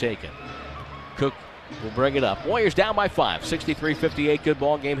seat is taken. Cook will bring it up. Warriors down by 5. 63-58. Good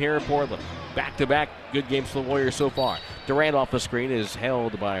ball game here in Portland. Back-to-back good games for the Warriors so far. Durant off the screen is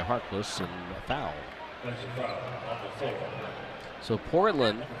held by Harkless and a foul. So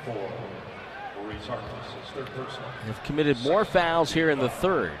Portland have committed more fouls here in the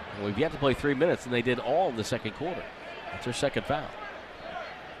third. We've yet to play 3 minutes than they did all in the second quarter. That's their second foul.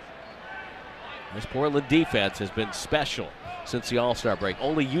 This Portland defense has been special since the All-Star break.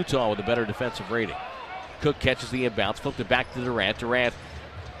 Only Utah with a better defensive rating. Cook catches the inbounds, flipped it back to Durant. Durant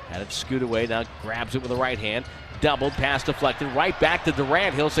had it scoot away, now grabs it with the right hand. Doubled, pass deflected, right back to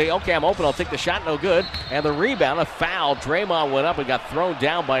Durant. He'll say, okay, I'm open, I'll take the shot, no good. And the rebound, a foul. Draymond went up and got thrown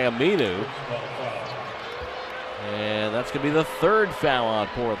down by Aminu. And that's going to be the third foul on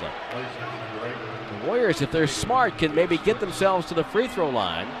Portland. The Warriors, if they're smart, can maybe get themselves to the free throw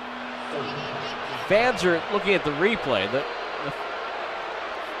line. Fans are looking at the replay. The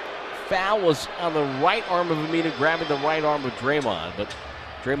foul was on the right arm of Aminu, grabbing the right arm of Draymond, but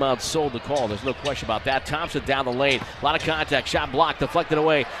Draymond sold the call. There's no question about that. Thompson down the lane. A lot of contact. Shot blocked, deflected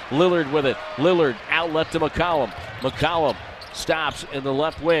away. Lillard with it. Lillard outlet to McCollum. McCollum stops in the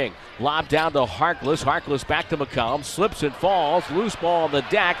left wing. Lob down to Harkless. Harkless back to McCollum. Slips and falls. Loose ball on the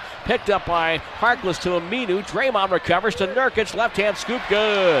deck. Picked up by Harkless to Aminu. Draymond recovers to Nurkic. Left-hand scoop.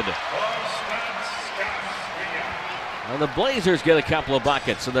 Good. And the Blazers get a couple of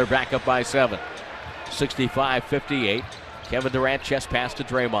buckets, and they're back up by 7. 65-58. Kevin Durant chest pass to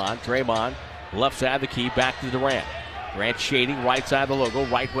Draymond. Draymond, left side of the key, back to Durant. Durant shading, right side of the logo,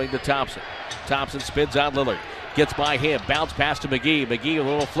 right wing to Thompson. Thompson spins on Lillard. Gets by him. Bounce pass to McGee. McGee, a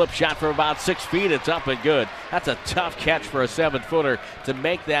little flip shot from about 6 feet. It's up and good. That's a tough catch for a 7-footer to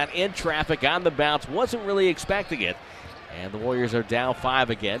make that in traffic on the bounce. Wasn't really expecting it. And the Warriors are down 5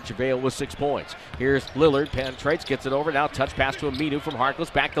 again. JaVale with 6 points. Here's Lillard. Penetrates, gets it over. Now touch pass to Aminu from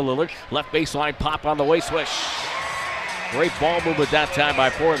Harkless. Back to Lillard. Left baseline pop on the way. Swish. Great ball movement that time by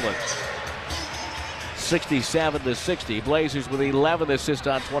Portland. 67-60. Blazers with 11 assists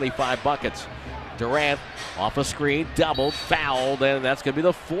on 25 buckets. Durant off a screen, doubled, fouled, and that's going to be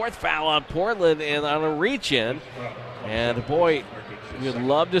the 4th foul on Portland and on a reach-in. And boy, you'd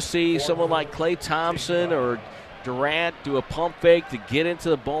love to see someone like Klay Thompson or Durant do a pump fake to get into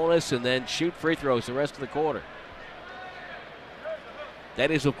the bonus and then shoot free throws the rest of the quarter.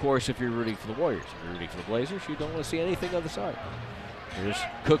 That is, of course, if you're rooting for the Warriors. If you're rooting for the Blazers, you don't want to see anything on the side. Here's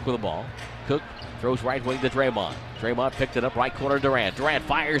Cook with the ball. Cook throws right wing to Draymond. Draymond picked it up, right corner Durant. Durant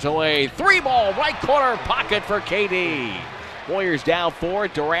fires away. 3-ball, right corner pocket for KD. Warriors down 4.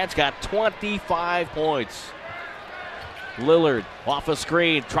 Durant's got 25 points. Lillard off a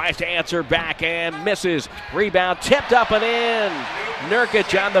screen, tries to answer back and misses. Rebound tipped up and in.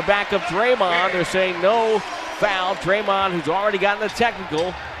 Nurkic on the back of Draymond. They're saying no foul. Draymond, who's already gotten the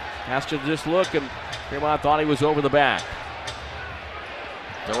technical, has to just look, and Draymond thought he was over the back.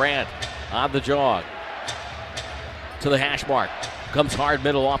 Durant on the jog to the hash mark. Comes hard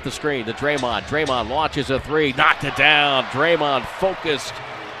middle off the screen to Draymond. Draymond launches a 3, knocked it down. Draymond focused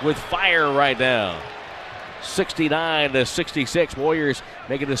with fire right now. 69-66. Warriors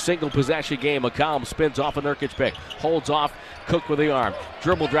making a single possession game. McCollum spins off a Nurkic pick. Holds off Cook with the arm.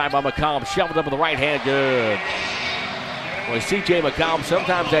 Dribble drive by McCollum. Shoveled up with the right hand. Good. Boy, C.J. McCollum,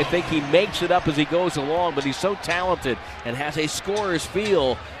 sometimes I think he makes it up as he goes along, but he's so talented and has a scorer's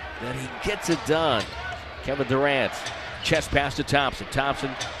feel that he gets it done. Kevin Durant, chest pass to Thompson. Thompson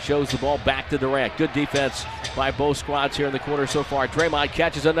shows the ball back to Durant. Good defense by both squads here in the quarter so far. Draymond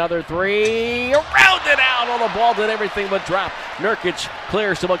catches another 3. Around it out on the ball, did everything but drop. Nurkic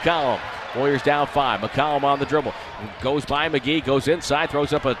clears to McCollum. Warriors down 5. McCollum on the dribble. Goes by McGee, goes inside,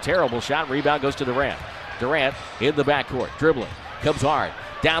 throws up a terrible shot. Rebound goes to Durant. Durant in the backcourt, dribbling, comes hard,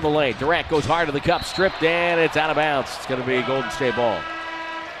 down the lane. Durant goes hard to the cup, stripped, and it's out of bounds. It's going to be a Golden State ball.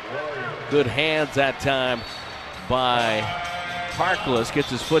 Good hands that time by Harkless.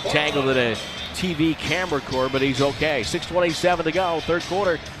 Gets his foot tangled in a TV camera cord, but he's okay. 6:27 to go, third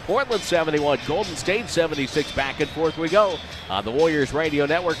quarter. Portland 71, Golden State 76. Back and forth we go on the Warriors Radio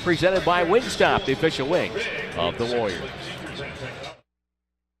Network, presented by Wingstop, the official wings of the Warriors.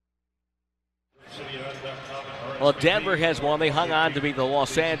 Well, Denver has won. They hung on to beat the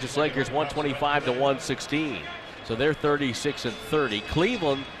Los Angeles Lakers 125-116. So they're 36-30.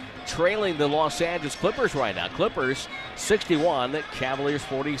 Cleveland trailing the Los Angeles Clippers right now. Clippers 61, Cavaliers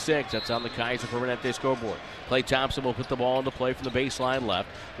 46. That's on the Kaiser Permanente scoreboard. Klay Thompson will put the ball into play from the baseline left.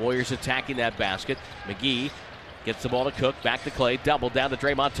 Warriors attacking that basket. McGee gets the ball to Cook. Back to Klay. Double down to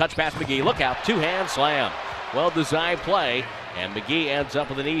Draymond. Touch pass McGee. Look out. Two-hand slam. Well-designed play. And McGee ends up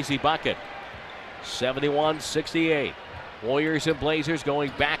with an easy bucket. 71-68. Warriors and Blazers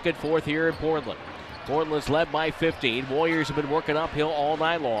going back and forth here in Portland. Portland's led by 15. Warriors have been working uphill all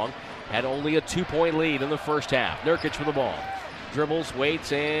night long. Had only a 2-point lead in the first half. Nurkic with the ball. Dribbles,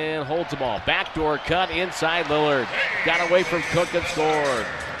 waits, and holds the ball. Backdoor cut inside Lillard. Got away from Cook and scored.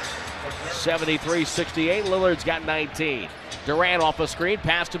 73-68. Lillard's got 19. Durant off a screen.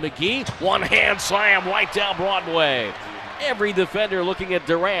 Pass to McGee. One-hand slam right down Broadway. Every defender looking at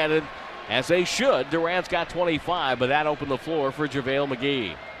Durant, and as they should. Durant's got 25, but that opened the floor for JaVale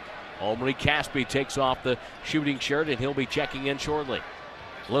McGee. Omri Caspi takes off the shooting shirt, and he'll be checking in shortly.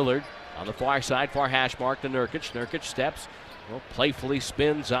 Lillard on the far side, far hash mark to Nurkic. Nurkic steps, playfully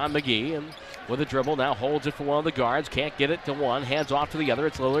spins on McGee, and with a dribble now holds it for one of the guards. Can't get it to one, hands off to the other.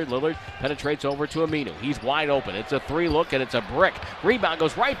 It's Lillard. Lillard penetrates over to Aminu. He's wide open. It's a 3 look, and it's a brick. Rebound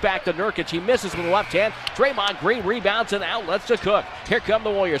goes right back to Nurkic. He misses with the left hand. Draymond Green rebounds and outlets to Cook. Here come the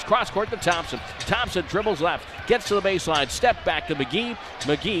Warriors. Cross court to Thompson. Thompson dribbles left, gets to the baseline, step back to McGee.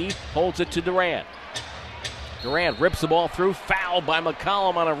 McGee holds it to Durant. Durant rips the ball through, fouled by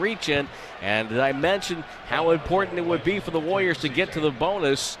McCollum on a reach-in. And did I mention how important it would be for the Warriors to get to the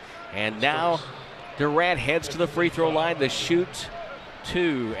bonus? And now Durant heads to the free throw line to shoot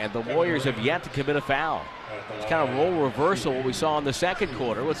 2, and the Warriors have yet to commit a foul. It's kind of role reversal what we saw in the second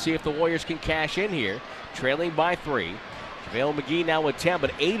quarter. Let's see if the Warriors can cash in here, trailing by 3. JaVale McGee now with 10,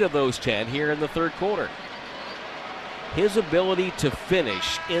 but 8 of those 10 here in the third quarter. His ability to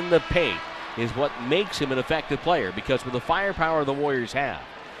finish in the paint is what makes him an effective player, because with the firepower the Warriors have,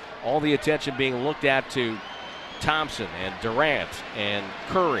 all the attention being looked at to Thompson and Durant and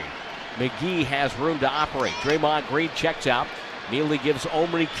Curry McGee has room to operate. Draymond Green checks out. Immediately gives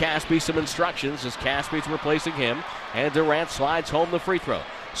Omri Caspi some instructions as Caspi's replacing him. And Durant slides home the free throw.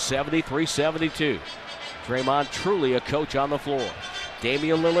 73-72. Draymond truly a coach on the floor.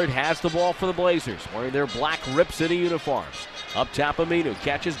 Damian Lillard has the ball for the Blazers, wearing their black Rip City uniforms. Up top, Aminu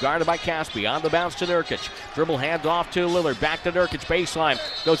catches, guarded by Caspi. On the bounce to Nurkic. Dribble hand off to Lillard. Back to Nurkic, baseline.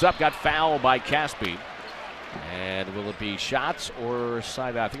 Goes up, got fouled by Caspi. And will it be shots or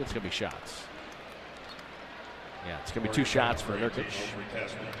side out? I think it's going to be shots. Yeah, it's going to be 2 shots for Nurkic.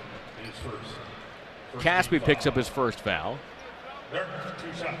 Caspi picks up his first foul. 2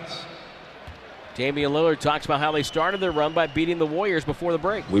 shots. Damian Lillard talks about how they started their run by beating the Warriors before the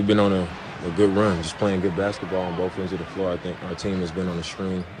break. We've been on a good run, just playing good basketball on both ends of the floor. I think our team has been on a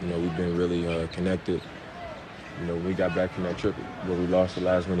string. We've been really connected. We got back from that trip where we lost the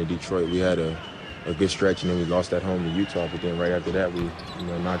last one to Detroit. We had a good stretch, and then we lost at home to Utah. But then right after that, we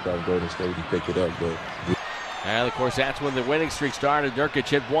knocked off Golden State. We picked it up. And, of course, that's when the winning streak started. Nurkic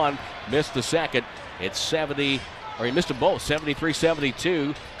hit one, missed the second. It's he missed them both,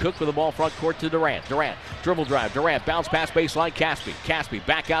 73-72. Cook with the ball front court to Durant. Durant, dribble drive. Durant, bounce pass baseline, Caspi. Caspi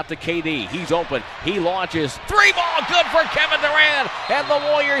back out to KD. He's open. He launches. 3-ball, good for Kevin Durant. And the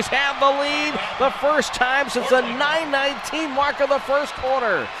Warriors have the lead the first time since the 9:19 mark of the first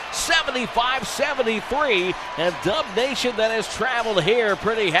quarter. 75-73. And Dub Nation that has traveled here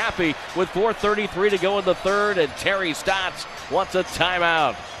pretty happy with 4:33 to go in the third. And Terry Stotts wants a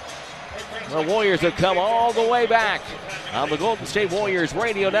timeout. The Warriors have come all the way back on the Golden State Warriors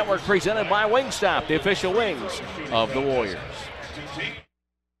Radio Network, presented by Wingstop, the official wings of the Warriors.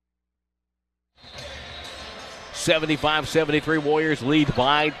 75-73, Warriors lead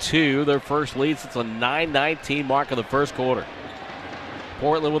by 2. Their first lead since the 9:19 mark of the first quarter.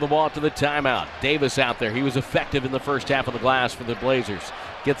 Portland with the ball to the timeout. Davis out there. He was effective in the first half of the glass for the Blazers.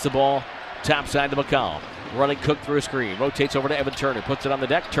 Gets the ball top side to McCollum. Running Cook through a screen. Rotates over to Evan Turner. Puts it on the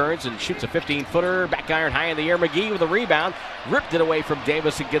deck. Turns and shoots a 15-footer. Back iron high in the air. McGee with a rebound. Ripped it away from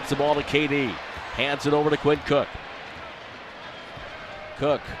Davis and gets the ball to KD. Hands it over to Quinn Cook.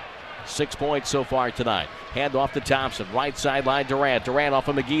 Cook, 6 points so far tonight. Hand off to Thompson. Right sideline Durant. Durant off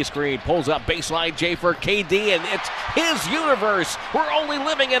a McGee screen. Pulls up baseline J for KD, and it's his universe. We're only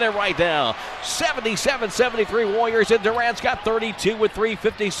living in it right now. 77-73 Warriors, and Durant's got 32 with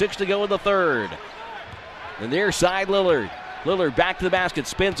 3:56 to go in the third. The near side, Lillard. Lillard back to the basket,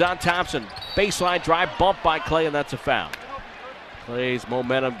 spins on Thompson. Baseline drive, bumped by Clay, and that's a foul. Clay's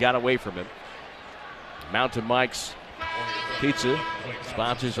momentum got away from him. Mountain Mike's Pizza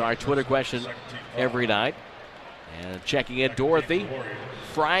sponsors our Twitter question every night. And checking in, Dorothy,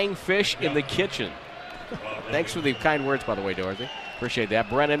 frying fish in the kitchen. Thanks for the kind words, by the way, Dorothy. Appreciate that.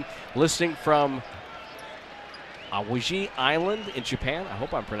 Brennan, listening from Awaji Island in Japan. I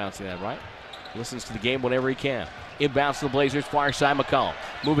hope I'm pronouncing that right. Listens to the game whenever he can. Inbounds to the Blazers, far side McCollum.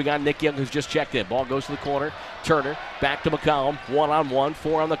 Moving on, Nick Young, who's just checked in. Ball goes to the corner. Turner, back to McCollum. 1-on-1,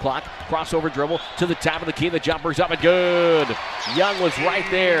 4 on the clock. Crossover dribble to the top of the key. The jumper's up and good. Young was right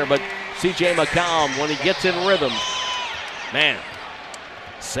there, but C.J. McCollum, when he gets in rhythm, man,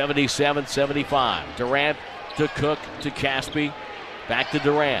 77-75. Durant to Cook to Caspi. Back to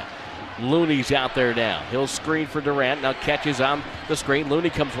Durant. Looney's out there now. He'll screen for Durant. Now catches on the screen. Looney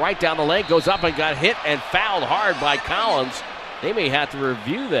comes right down the lane, goes up and got hit and fouled hard by Collins. They may have to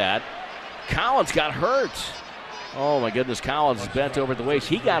review that. Collins got hurt. Oh, my goodness. Collins is bent over at the waist.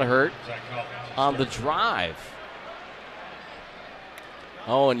 He got hurt on the drive.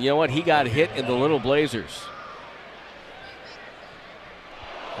 Oh, and you know what? He got hit in the Little Blazers.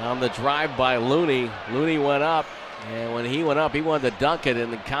 On the drive by Looney. Looney went up. And when he went up, he wanted to dunk it,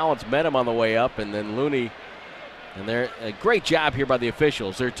 and then Collins met him on the way up, and then Looney. And they're a great job here by the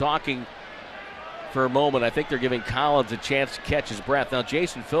officials. They're talking for a moment. I think they're giving Collins a chance to catch his breath. Now,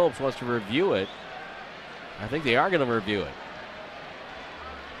 Jason Phillips wants to review it. I think they are going to review it.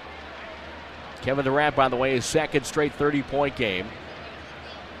 Kevin Durant, by the way, his second straight 30-point game.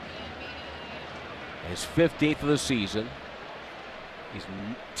 His 15th of the season. He's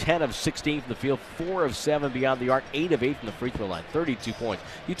 10 of 16 from the field, 4 of 7 beyond the arc, 8 of 8 from the free throw line, 32 points.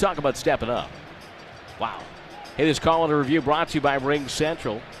 You talk about stepping up. Wow. Hey, this call and review brought to you by Ring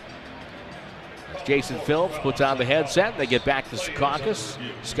Central. As Jason Phillips puts on the headset. They get back to Secaucus.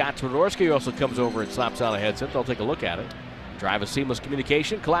 Scott Twardorsky also comes over and slaps on a headset. They'll take a look at it. Drive a seamless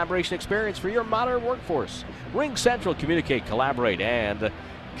communication, collaboration experience for your modern workforce. Ring Central, communicate, collaborate, and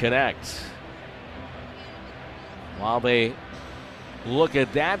connect. While they look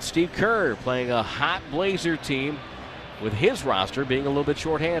at that, Steve Kerr playing a hot Blazer team with his roster being a little bit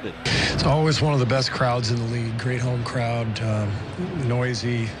shorthanded. It's always one of the best crowds in the league. Great home crowd,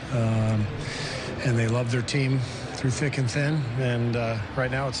 noisy, and they love their team through thick and thin. And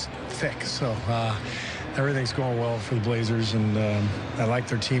right now it's thick, so everything's going well for the Blazers, and I like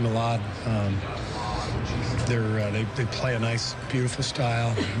their team a lot. They play a nice, beautiful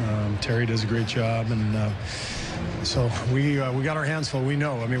style. Terry does a great job, and so we got our hands full. We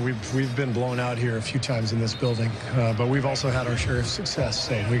know. I mean, we've been blown out here a few times in this building, but we've also had our share of success.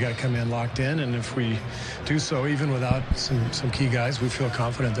 So we got to come in locked in, and if we do so, even without some key guys, we feel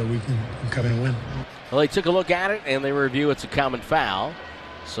confident that we can come in and win. Well, they took a look at it, and they review it's a common foul.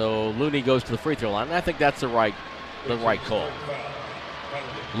 So Looney goes to the free throw line, and I think that's the right call.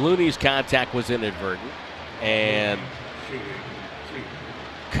 Looney's contact was inadvertent, and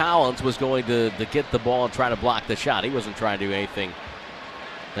Collins was going to get the ball and try to block the shot. He wasn't trying to do anything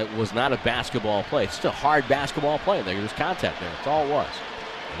that was not a basketball play. It's just a hard basketball play. There was contact there. That's all it was.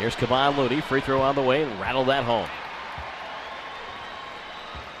 And here's Kevon Looney, free throw on the way, and rattled that home.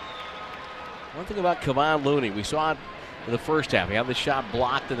 One thing about Kevon Looney, we saw it in the first half. He had the shot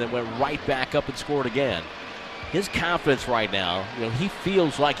blocked and then went right back up and scored again. His confidence right now, he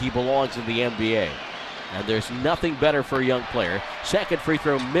feels like he belongs in the NBA. And there's nothing better for a young player. Second free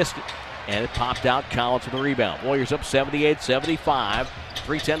throw missed it, and it popped out. Collins with the rebound. Warriors up 78-75.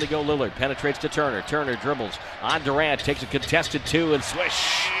 3:10 to go. Lillard penetrates to Turner. Turner dribbles on Durant. Takes a contested two and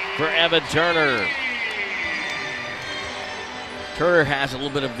swish for Evan Turner. Turner has a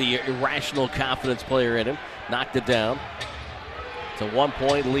little bit of the irrational confidence player in him. Knocked it down. It's a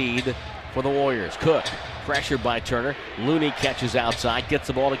 1-point lead for the Warriors. Cook. Pressured by Turner. Looney catches outside. Gets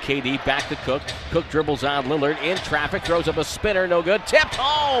the ball to KD. Back to Cook. Cook dribbles on Lillard. In traffic. Throws up a spinner. No good. Tipped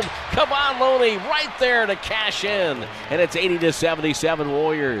home. Kevon Looney right there to cash in. And it's 80-77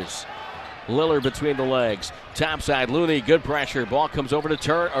 Warriors. Lillard between the legs. Topside. Looney. Good pressure. Ball comes over to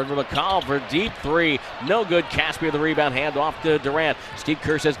McCollum for deep three. No good. Caspi with the rebound. Hand off to Durant. Steve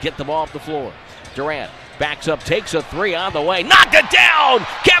Kerr says get the ball off the floor. Durant. Backs up, takes a three on the way. Knocked it down!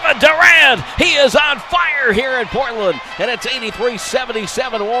 Kevin Durant! He is on fire here in Portland. And it's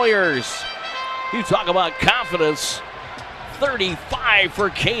 83-77 Warriors. You talk about confidence. 35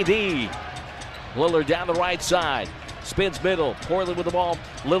 for KD. Lillard down the right side. Spins middle. Portland with the ball.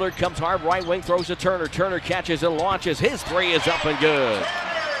 Lillard comes hard. Right wing throws to Turner. Turner catches and launches. His three is up and good.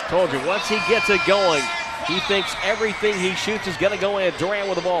 Told you, once he gets it going, he thinks everything he shoots is going to go in. Durant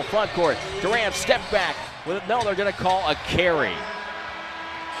with the ball, front court. Durant step back. No, they're going to call a carry.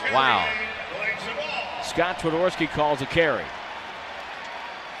 Wow. Scott Twardoski calls a carry.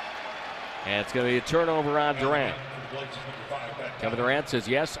 And it's going to be a turnover on Durant. Kevin Durant says,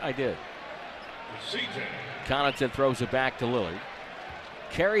 yes, I did. Connaughton throws it back to Lillard.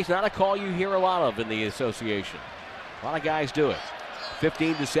 Carry's not a call you hear a lot of in the association. A lot of guys do it.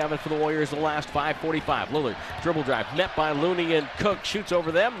 15-7 for the Warriors, the last 5:45. Lillard, dribble drive, met by Looney and Cook. Shoots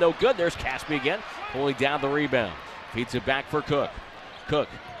over them, no good. There's Caspi again, pulling down the rebound. Feeds it back for Cook. Cook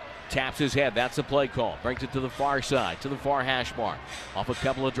taps his head, that's the play call. Brings it to the far side, to the far hash mark. Off a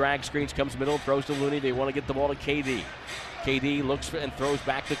couple of drag screens, comes middle, throws to Looney. They want to get the ball to KD. KD looks and throws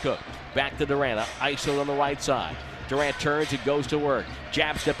back to Cook. Back to Durant, ISO on the right side. Durant turns and goes to work.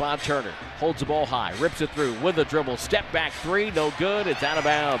 Jab step on Turner. Holds the ball high. Rips it through with a dribble. Step back three. No good. It's out of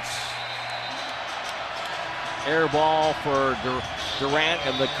bounds. Air ball for Durant,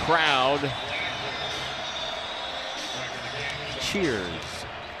 and the crowd cheers.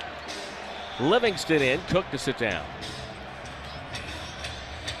 Livingston in. Cook to sit down.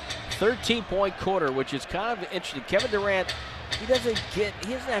 13-point quarter, which is kind of interesting. Kevin Durant, he doesn't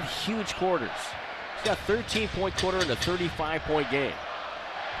have huge quarters. He's got a 13-point quarter in a 35-point game.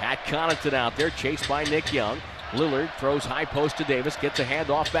 Pat Connaughton out there, chased by Nick Young. Lillard throws high post to Davis, gets a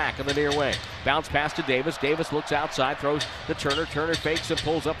handoff back on the near wing. Bounce pass to Davis. Davis looks outside, throws to Turner. Turner fakes and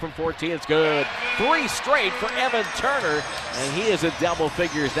pulls up from 14. It's good. Three straight for Evan Turner, and he is in double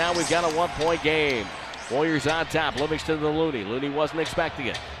figures. Now we've got a 1-point game. Warriors on top. Livingston to Looney. Looney wasn't expecting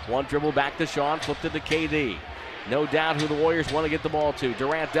it. One dribble back to Sean, flipped it to KD. No doubt who the Warriors want to get the ball to.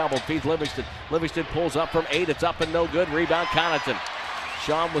 Durant double, feeds Livingston. Livingston pulls up from 8. It's up and no good. Rebound Connaughton.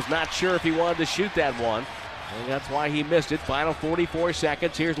 Sean was not sure if he wanted to shoot that one, and that's why he missed it. Final 44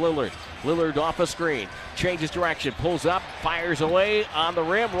 seconds. Here's Lillard. Lillard off a screen. Changes direction. Pulls up. Fires away on the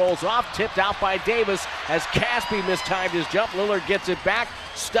rim. Rolls off. Tipped out by Davis as Caspi mistimed his jump. Lillard gets it back.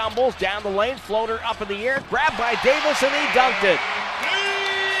 Stumbles down the lane. Floater up in the air. Grabbed by Davis, and he dunked it.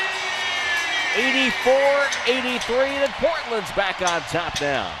 84-83, and Portland's back on top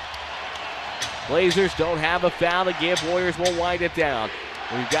now. Blazers don't have a foul to give. Warriors will wind it down.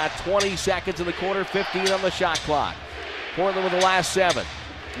 We've got 20 seconds in the quarter, 15 on the shot clock. Portland with the last 7.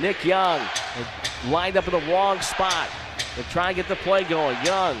 Nick Young lined up in the wrong spot. They're trying to get the play going.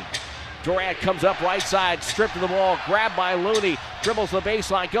 Young. Durant comes up right side, stripped of the ball, grabbed by Looney, dribbles the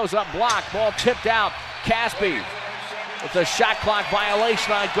baseline, goes up, blocked, ball tipped out. Caspi. It's a shot clock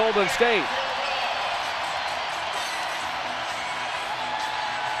violation on Golden State.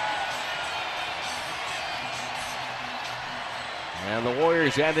 And the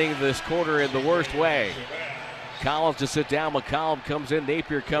Warriors ending this quarter in the worst way. Collins to sit down, McCollum comes in,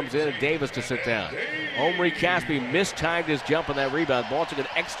 Napier comes in, and Davis to sit down. Omri Caspi mistimed his jump on that rebound. Ball took an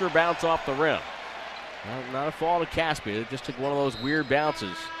extra bounce off the rim. Not a fault of Caspi, it just took one of those weird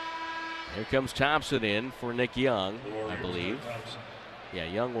bounces. Here comes Thompson in for Nick Young, I believe. Yeah,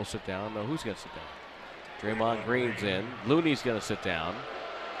 Young will sit down. No, who's going to sit down? Draymond Green's in. Looney's going to sit down.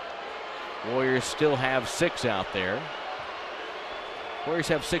 Warriors still have 6 out there. Warriors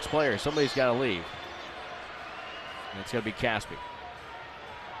have 6 players. Somebody's got to leave. And it's going to be Caspi.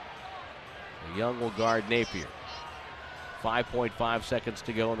 Young will guard Napier. 5.5 seconds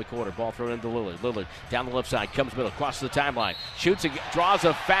to go in the quarter. Ball thrown into Lillard. Lillard down the left side, comes middle, crosses the timeline, shoots, draws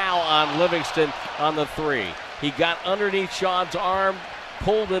a foul on Livingston on the 3. He got underneath Sean's arm,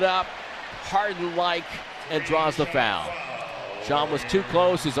 pulled it up, Harden-like, and draws the foul. Sean was too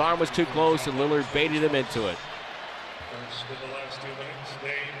close, his arm was too close, and Lillard baited him into it.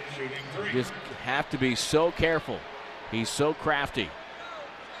 You just have to be so careful. He's so crafty.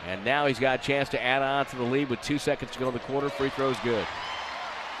 And now he's got a chance to add on to the lead with 2 seconds to go in the quarter. Free throw's good.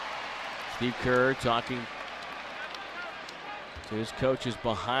 Steve Kerr talking to his coaches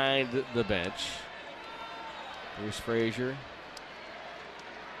behind the bench. Bruce Frazier,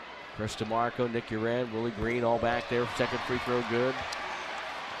 Chris DeMarco, Nick Uran, Willie Green all back there. Second free throw good.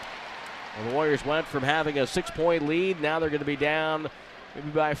 Well, the Warriors went from having a 6-point lead. Now they're going to be down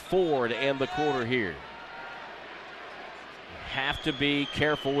maybe by 4 to end the quarter here. Have to be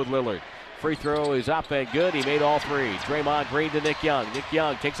careful with Lillard. Free throw is up and good. He made all 3. Draymond Green to Nick Young. Nick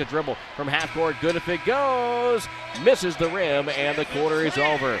Young takes a dribble from half court. Good if it goes. Misses the rim, and the quarter is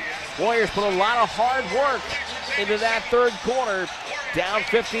over. Warriors put a lot of hard work into that third quarter. Down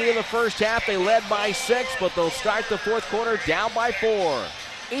 15 in the first half. They led by 6, but they'll start the fourth quarter down by 4.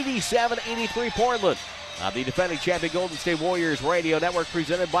 87-83 Portland. The defending champion Golden State Warriors Radio Network,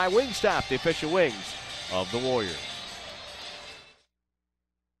 presented by Wingstop, the official wings of the Warriors.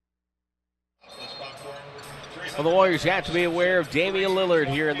 Well, the Warriors have to be aware of Damian Lillard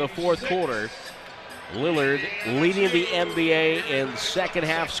here in the fourth quarter. Lillard leading the NBA in second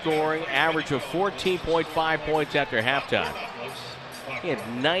half scoring, average of 14.5 points after halftime. He had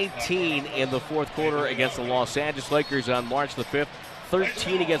 19 in the fourth quarter against the Los Angeles Lakers on March the 5th,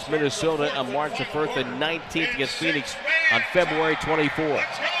 13 against Minnesota on March the 1st, and 19th against Phoenix on February 24th.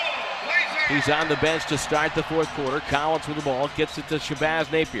 He's on the bench to start the fourth quarter. Collins with the ball, gets it to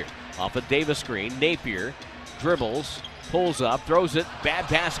Shabazz Napier. Off a Davis screen, Napier dribbles, pulls up, throws it, bad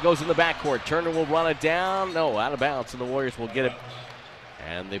pass, goes in the backcourt. Turner will run it down, no, out of bounds, and the Warriors will get it.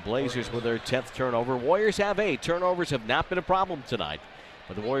 And the Blazers with their 10th turnover. Warriors have 8. Turnovers have not been a problem tonight,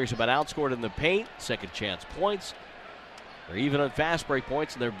 but the Warriors have been outscored in the paint, second chance points. They're even on fast break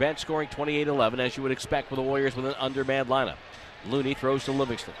points, and their bench scoring 28-11, as you would expect with the Warriors with an undermanned lineup. Looney throws to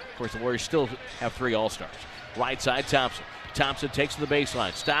Livingston. Of course, the Warriors still have 3 All-Stars. Right side, Thompson. Thompson takes to the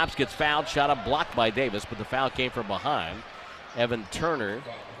baseline, stops, gets fouled, shot up, blocked by Davis, but the foul came from behind. Evan Turner.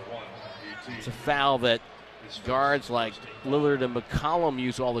 It's a foul that guards like Lillard and McCollum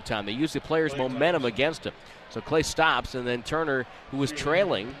use all the time. They use the player's momentum against him. So Clay stops, and then Turner, who was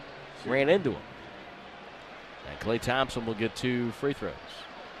trailing, ran into him. And Klay Thompson will get 2 free throws.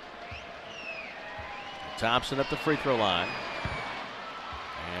 Thompson at the free throw line.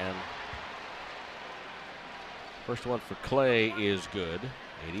 And first one for Klay is good.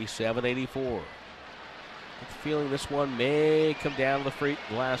 87-84. Get the feeling this one may come down to the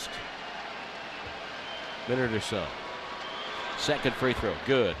last minute or so. Second free throw,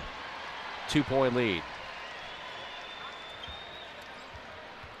 good. 2-point lead.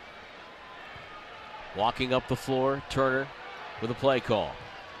 Walking up the floor, Turner with a play call.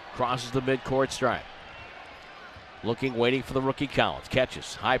 Crosses the midcourt stripe. Looking, waiting for the rookie Collins.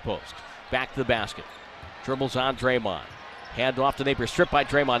 Catches, high post. Back to the basket. Dribbles on Draymond. Hand off to Napier. Stripped by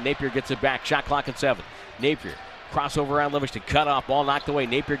Draymond. Napier gets it back. Shot clock at 7. Napier. Crossover around Livingston. Cut off. Ball knocked away.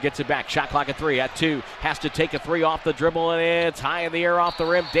 Napier gets it back. Shot clock at 3. At 2. Has to take a 3 off the dribble, and it's high in the air off the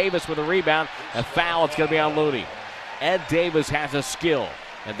rim. Davis with a rebound. A foul. It's going to be on Looney. Ed Davis has a skill,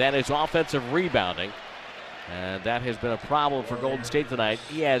 and that is offensive rebounding. And that has been a problem for Golden State tonight.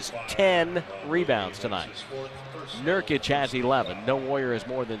 He has 10 rebounds tonight. Nurkic has 11. No Warrior has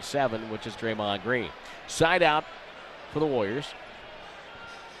more than 7, which is Draymond Green. Side out for the Warriors.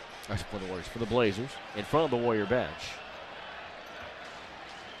 For the Blazers. In front of the Warrior bench.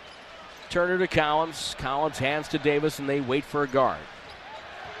 Turner to Collins. Collins hands to Davis, and they wait for a guard.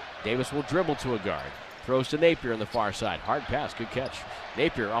 Davis will dribble to a guard. Throws to Napier on the far side. Hard pass. Good catch.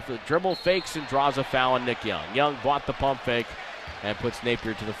 Napier off the dribble, fakes, and draws a foul on Nick Young. Young bought the pump fake and puts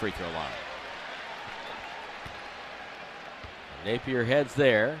Napier to the free throw line. Napier heads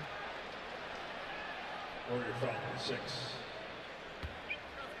there. Warrior foul, 6.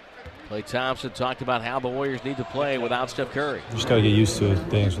 Klay Thompson talked about how the Warriors need to play without Steph Curry. Just got to get used to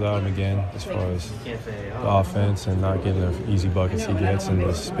things without him again, as far as the offense and not getting the easy buckets he gets and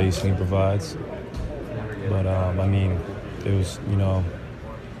the spacing he provides. But, I mean, it was,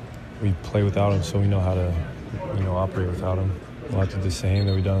 we play without him, so we know how to, operate without him. We'll have to do the same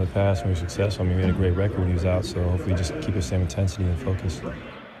that we've done in the past when we were successful. I mean, we had a great record when he was out, so hopefully just keep the same intensity and focus.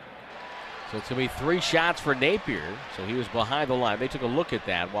 So it's going to be 3 shots for Napier. So he was behind the line. They took a look at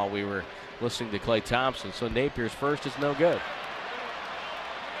that while we were listening to Klay Thompson. So Napier's first is no good.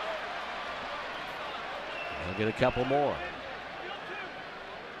 He'll get a couple more.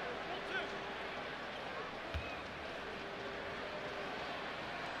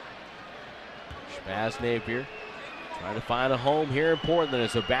 Shabazz Napier trying to find a home here in Portland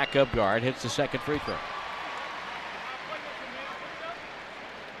as a backup guard. Hits the second free throw.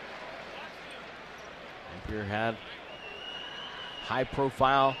 Napier had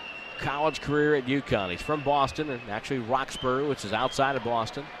high-profile college career at UConn. He's from Boston, and actually Roxbury, which is outside of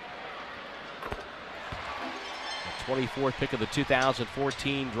Boston. The 24th pick of the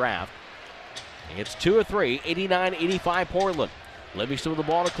 2014 draft. It's 2 of 3, 89-85 Portland. Livingston with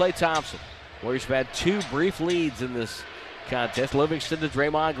the ball to Klay Thompson. Warriors have had 2 brief leads in this contest. Livingston to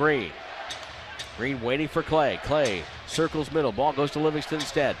Draymond Green. Green waiting for Klay. Klay circles middle. Ball goes to Livingston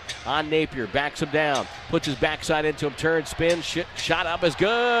instead. On Napier. Backs him down. Puts his backside into him. Turns, spins. Shot up is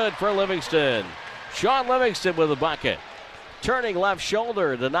good for Livingston. Shaun Livingston with a bucket. Turning left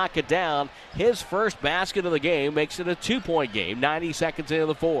shoulder to knock it down. His first basket of the game makes it a 2-point game. 90 seconds into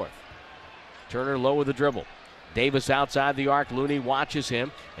the fourth. Turner low with the dribble. Davis outside the arc. Looney watches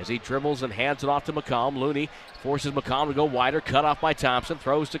him as he dribbles and hands it off to McCollum. Looney forces McCollum to go wider. Cut off by Thompson.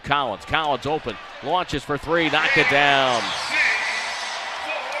 Throws to Collins. Collins open. Launches for 3. Knocked it down.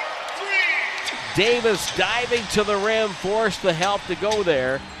 Davis diving to the rim. Forced the help to go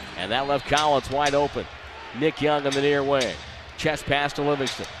there. And that left Collins wide open. Nick Young on the near wing. Chest pass to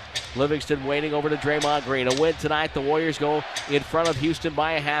Livingston. Livingston waiting over to Draymond Green. A win tonight. The Warriors go in front of Houston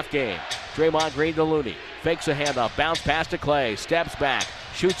by a half game. Draymond Green to Looney. Fakes a handoff. Bounce pass to Klay. Steps back.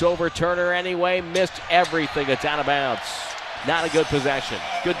 Shoots over Turner anyway. Missed everything. It's out of bounds. Not a good possession.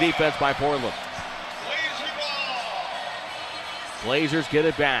 Good defense by Portland. Blazers get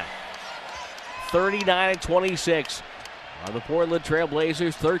it back. 39-26. Are the Portland Trail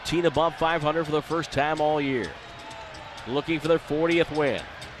Blazers 13 above 500 for the first time all year. Looking for their 40th win.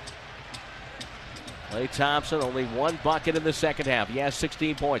 Klay Thompson only 1 bucket in the second half. He has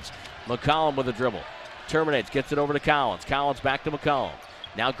 16 points. McCollum with a dribble. Terminates, gets it over to Collins. Collins back to McCollum.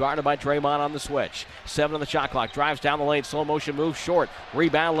 Now guarded by Draymond on the switch. 7 on the shot clock. Drives down the lane. Slow motion move short.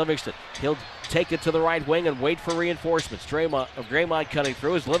 Rebound Livingston. He'll take it to the right wing and wait for reinforcements. Draymond cutting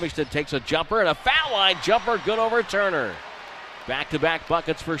through as Livingston takes a jumper and a foul line jumper. Good over Turner. Back-to-back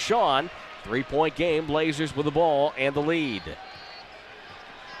buckets for Shaun. 3-point game. Blazers with the ball and the lead.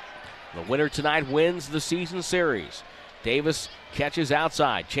 The winner tonight wins the season series. Davis catches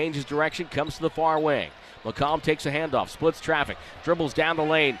outside, changes direction, comes to the far wing. McCollum takes a handoff, splits traffic, dribbles down the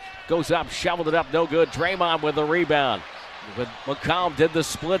lane, goes up, shoveled it up, no good. Draymond with the rebound. But McCollum did the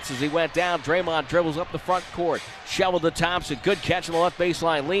splits as he went down. Draymond dribbles up the front court, shoveled to Thompson. Good catch on the left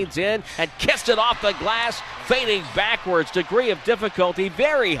baseline, leans in and kissed it off the glass, fading backwards. Degree of difficulty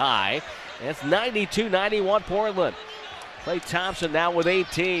very high. And it's 92-91 Portland. Klay Thompson now with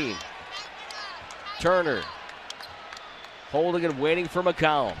 18. Turner holding and waiting for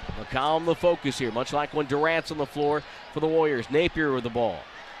McCollum. McCollum the focus here, much like when Durant's on the floor for the Warriors. Napier with the ball.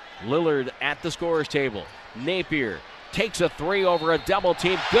 Lillard at the scorer's table. Napier takes a 3 over a double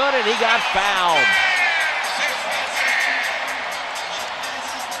team. Good, and he got fouled.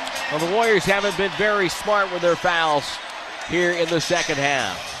 Well, the Warriors haven't been very smart with their fouls here in the second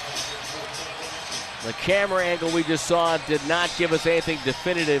half. The camera angle we just saw did not give us anything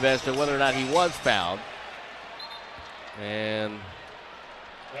definitive as to whether or not he was fouled. And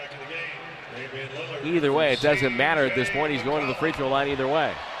either way, it doesn't matter at this point. He's going to the free throw line either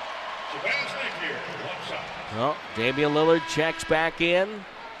way. Well, Damian Lillard checks back in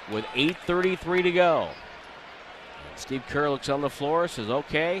with 8:33 to go. And Steve Kerr looks on the floor, says,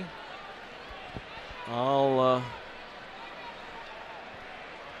 okay, I'll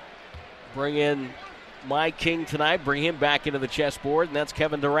bring in Mike King tonight, bring him back into the chessboard, and that's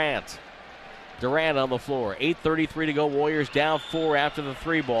Kevin Durant. Durant on the floor. 8:33 to go. Warriors down 4 after the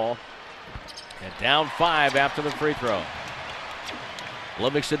 3 ball. And down 5 after the free throw.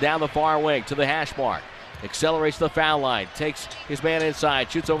 Livingston down the far wing to the hash mark. Accelerates the foul line. Takes his man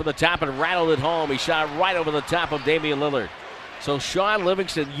inside. Shoots over the top and rattled it home. He shot right over the top of Damian Lillard. So Sean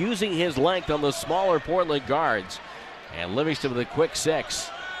Livingston using his length on the smaller Portland guards. And Livingston with a quick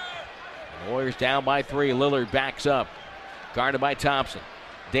 6. The Warriors down by 3. Lillard backs up. Guarded by Thompson.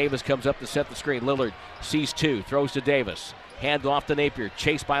 Davis comes up to set the screen. Lillard sees 2. Throws to Davis. Hand off to Napier.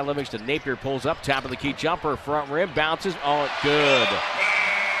 Chased by Livingston. Napier pulls up. Top of the key jumper. Front rim. Bounces. Oh, good.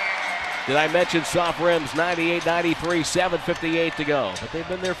 Did I mention soft rims? 98-93, 7:58 to go. But they've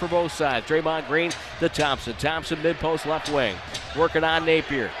been there for both sides. Draymond Green to Thompson. Thompson mid-post left wing. Working on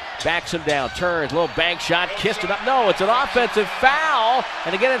Napier. Backs him down. Turns. Little bank shot. Kissed it up. No, it's an offensive foul.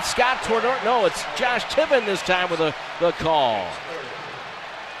 And again, it's Scott Tordor. No, it's Josh Tibbin this time with the call.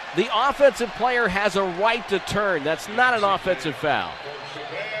 The offensive player has a right to turn. That's not an offensive foul.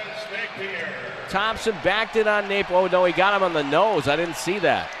 Thompson backed it on Napier. Oh, no, he got him on the nose. I didn't see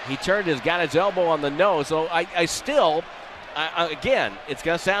that. He turned got his elbow on the nose. So I still, again, it's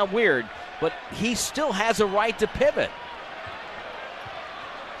going to sound weird, but he still has a right to pivot.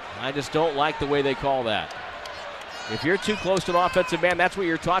 I just don't like the way they call that. If you're too close to an offensive man, that's what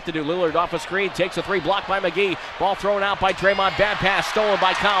you're taught to do. Lillard off a screen, takes a 3, blocked by McGee. Ball thrown out by Draymond. Bad pass, stolen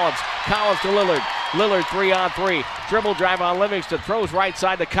by Collins. Collins to Lillard. Lillard 3-on-3. Dribble drive on Livingston. Throws right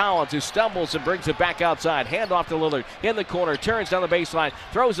side to Collins, who stumbles and brings it back outside. Hand off to Lillard. In the corner, turns down the baseline.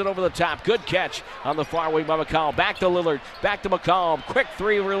 Throws it over the top. Good catch on the far wing by McCollum. Back to Lillard. Back to McCollum. Quick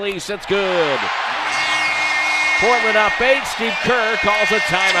 3 release. It's good. Portland up 8. Steve Kerr calls a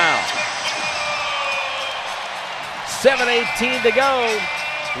timeout. 7:18 to go.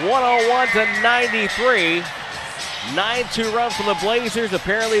 101-93. 9-2 run from the Blazers.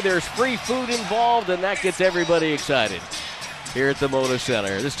 Apparently there's free food involved, and that gets everybody excited here at the Moda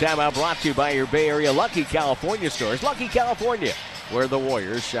Center. This timeout brought to you by your Bay Area Lucky California stores. Lucky California, where the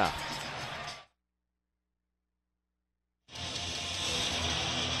Warriors shop.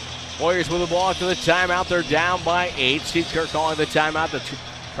 Warriors with the ball to the timeout. They're down by 8. Steve Kerr calling the timeout to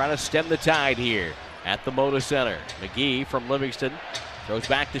try to stem the tide here at the Moda Center. McGee from Livingston throws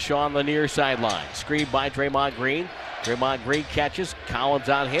back to Shaw on the near sideline. Screened by Draymond Green. Draymond Green catches. Collins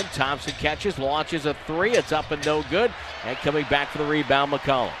on him. Thompson catches. Launches a 3. It's up and no good. And coming back for the rebound,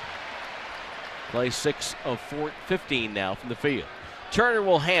 McCollum. Plays 6 of 15 now from the field. Turner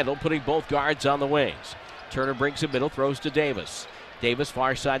will handle, putting both guards on the wings. Turner brings it middle, throws to Davis. Davis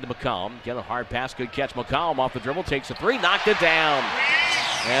far side to McCollum. Get a hard pass. Good catch. McCollum off the dribble. Takes a 3. Knocked it down.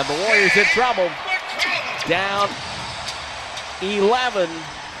 And the Warriors in trouble. Down 11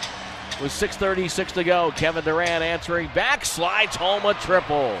 with 6:36 to go. Kevin Durant answering back, slides home a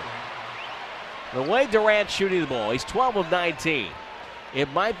triple. The way Durant's shooting the ball, he's 12 of 19.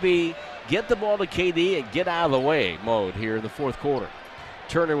 It might be get the ball to KD and get out of the way mode here in the fourth quarter.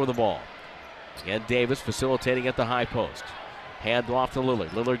 Turner with the ball. Again, Davis facilitating at the high post. Hand off to Lillard.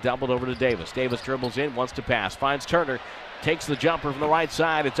 Lillard doubled over to Davis. Davis dribbles in, wants to pass, finds Turner. Takes the jumper from the right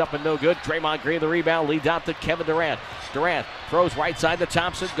side. It's up and no good. Draymond Green the rebound. Leads out to Kevin Durant. Durant throws right side to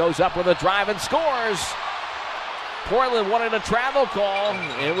Thompson. Goes up with a drive and scores. Portland wanted a travel call.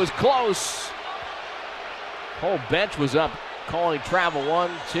 It was close. Whole bench was up calling travel.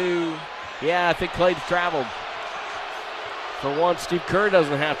 1, 2. Yeah, I think Clay's traveled. For once, Steve Kerr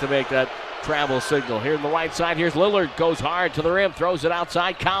doesn't have to make that travel signal. Here on the right side, here's Lillard. Goes hard to the rim, throws it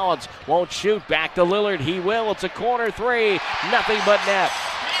outside. Collins won't shoot. Back to Lillard. He will. It's a corner 3. Nothing but net.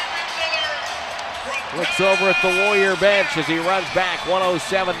 Looks over at the Warrior bench as he runs back.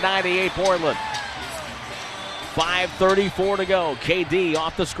 107-98 Portland. 5:34 to go. KD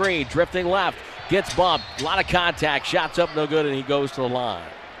off the screen, drifting left. Gets bumped. A lot of contact. Shots up no good, and he goes to the line.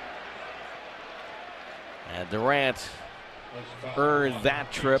 And Durant earned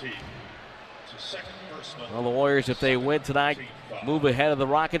that trip. Well, the Warriors, if they win tonight, move ahead of the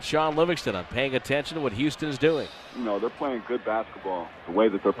Rockets. Sean Livingston, I'm paying attention to what Houston is doing. You know, they're playing good basketball. The way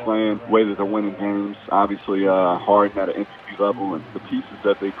that they're playing, the way that they're winning games, obviously hard at an MVP level, and the pieces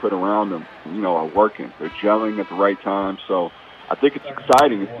that they put around them, you know, are working. They're gelling at the right time. So I think it's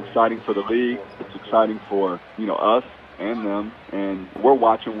exciting. It's exciting for the league. It's exciting for, you know, us and them, and we're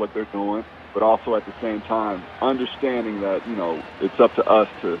watching what they're doing. But also at the same time, understanding that, you know, it's up to us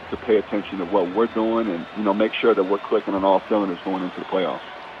to pay attention to what we're doing and, you know, make sure that we're clicking on all cylinders going into the playoffs.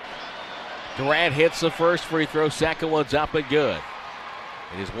 Durant hits the first free throw. Second one's up and good.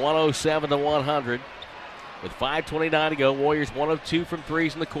 It is 107-100. With 5:29 to go, Warriors 1 of 2 from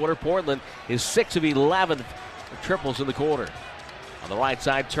threes in the quarter. Portland is 6 of 11 triples in the quarter. On the right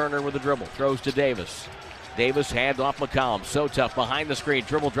side, Turner with a dribble. Throws to Davis. Davis, hand off McCollum. So tough behind the screen.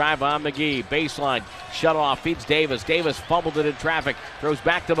 Dribble drive on McGee. Baseline. Shut off. Feeds Davis. Davis fumbled it in traffic. Throws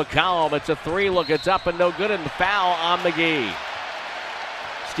back to McCollum. It's a three. Look, it's up and no good. And the foul on McGee.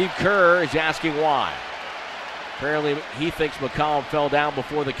 Steve Kerr is asking why. Apparently, he thinks McCollum fell down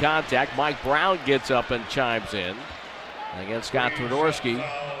before the contact. Mike Brown gets up and chimes in. And again, Scott Twardoski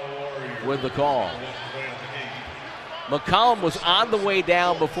with the call. McCollum was on the way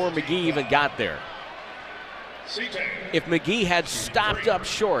down before McGee even got there. If McGee had stopped up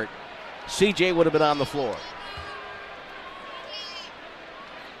short, CJ would have been on the floor.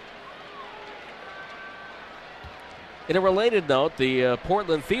 In a related note, the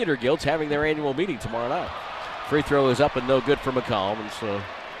Portland Theater Guild's having their annual meeting tomorrow night. Free throw is up and no good for McCollum. And so,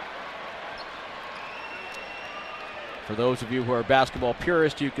 for those of you who are basketball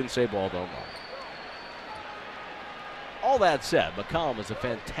purists, you can say ball don't roll. All that said, McCollum is a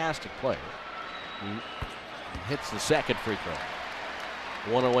fantastic player. He hits the second free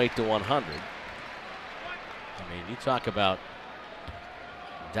throw. 108 to 100. I mean, you talk about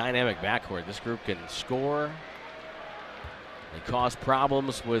dynamic backcourt. This group can score. They cause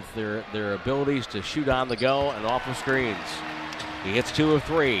problems with their abilities to shoot on the go and off of screens. He hits 2 of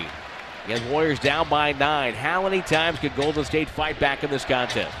 3. Again, Warriors down by 9. How many times could Golden State fight back in this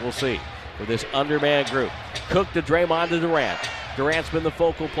contest? We'll see. With this undermanned group. Cook to Draymond to Durant. Durant's been the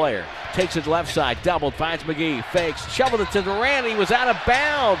focal player. Takes it left side, doubled, finds McGee, fakes, shoveled it to Durant. He was out of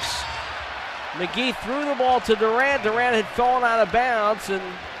bounds. McGee threw the ball to Durant. Durant had fallen out of bounds, and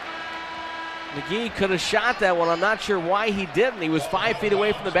McGee could have shot that one. I'm not sure why he didn't. He was 5 feet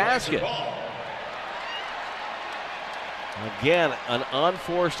away from the basket. Again, an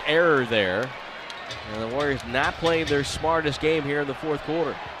unforced error there. And the Warriors not playing their smartest game here in the fourth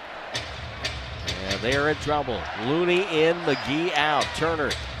quarter. And they are in trouble. Looney in, McGee out. Turner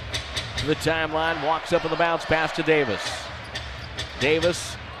to the timeline, walks up in the bounce pass to Davis.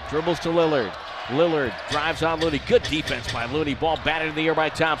 Davis dribbles to Lillard. Lillard drives on Looney. Good defense by Looney. Ball batted in the air by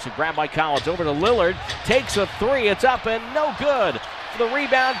Thompson. Grabbed by Collins. Over to Lillard. Takes a three. It's up and no good. For the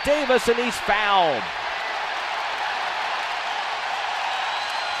rebound, Davis, and he's fouled.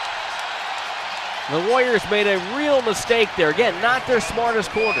 The Warriors made a real mistake there. Again, not their smartest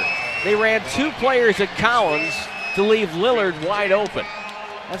quarter. They ran 2 players at Collins to leave Lillard wide open.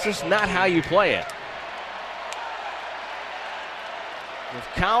 That's just not how you play it.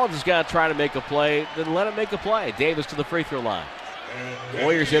 If Collins is going to try to make a play, then let him make a play. Davis to the free throw line.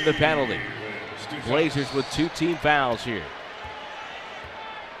 Warriors in the penalty. Blazers with 2 team fouls here.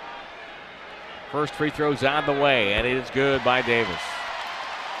 First free throw's on the way, and it is good by Davis.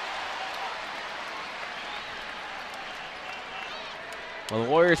 Well, the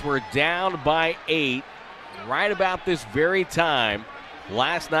Warriors were down by 8 right about this very time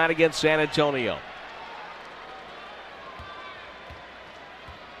last night against San Antonio.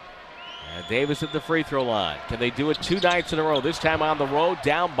 And Davis at the free throw line. Can they do it 2 nights in a row? This time on the road,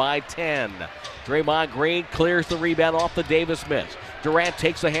 down by 10. Draymond Green clears the rebound off the Davis miss. Durant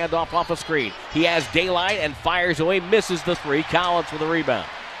takes the handoff off a screen. He has daylight and fires away, misses the 3. Collins with the rebound.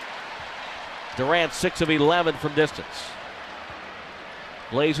 Durant 6 of 11 from distance.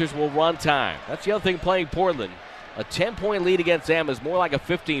 Blazers will run time. That's the other thing playing Portland. A 10-point lead against them is more like a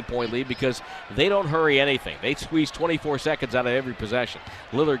 15-point lead because they don't hurry anything. They squeeze 24 seconds out of every possession.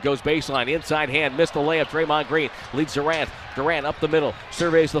 Lillard goes baseline, inside hand, missed the layup. Draymond Green leads Durant. Durant up the middle,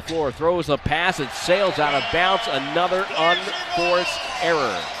 surveys the floor, throws a pass, it sails out of bounds. Another unforced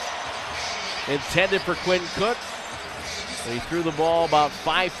error. Intended for Quinn Cook. He threw the ball about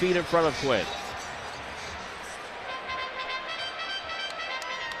 5 feet in front of Quinn.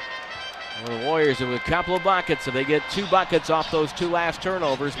 Well, the Warriors have a couple of buckets. If they get 2 buckets off those 2 last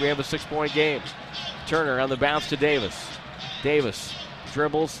turnovers, we have a 6-point game. Turner on the bounce to Davis. Davis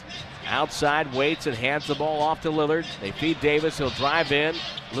dribbles outside, waits, and hands the ball off to Lillard. They feed Davis. He'll drive in.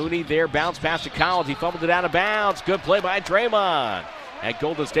 Looney there, bounce pass to Collins. He fumbled it out of bounds. Good play by Draymond. And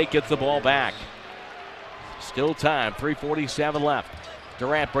Golden State gets the ball back. Still time, 3:47 left.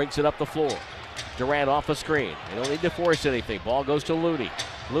 Durant brings it up the floor. Durant off a screen. They don't need to force anything. Ball goes to Looney.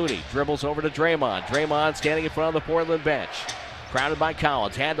 Looney dribbles over to Draymond. Draymond standing in front of the Portland bench. Crowded by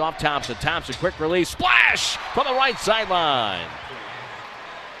Collins. Hand off Thompson. Thompson, quick release. Splash from the right sideline.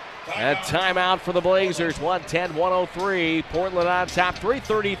 And timeout for the Blazers. 110-103. Portland on top.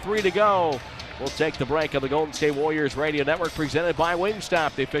 3:33 to go. We'll take the break on the Golden State Warriors Radio Network, presented by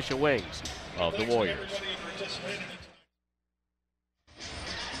Wingstop, the official wings of the Warriors.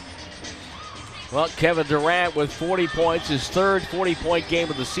 Well, Kevin Durant with 40 points, his third 40-point game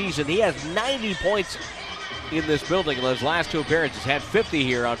of the season. He has 90 points in this building in his last 2 appearances. Had 50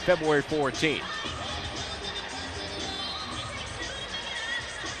 here on February 14th.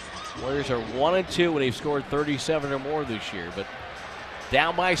 Warriors are 1-2 when they've scored 37 or more this year, but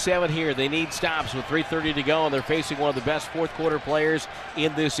down by 7 here. They need stops with 3:30 to go, and they're facing one of the best fourth-quarter players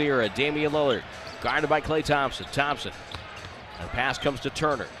in this era, Damian Lillard, guarded by Klay Thompson. Thompson, and the pass comes to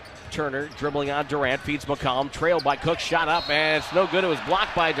Turner. Turner dribbling on Durant, feeds McCollum, trailed by Cook, shot up, and it's no good. It was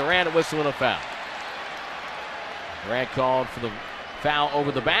blocked by Durant, a whistle and a foul. Durant called for the foul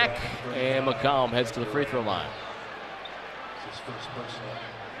over the back, and McCollum heads to the free throw line.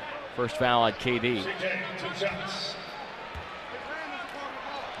 First foul on KD.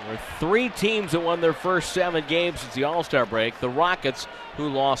 There are 3 teams that won their first 7 games since the All-Star break. The Rockets, who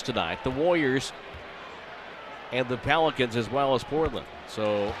lost tonight, the Warriors, and the Pelicans, as well as Portland.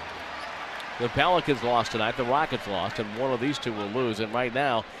 So the Pelicans lost tonight, the Rockets lost, and one of these 2 will lose. And right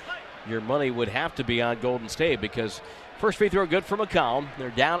now, your money would have to be on Golden State because first free throw good for McCollum. They're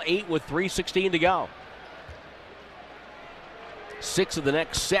down 8 with 3:16 to go. 6 of the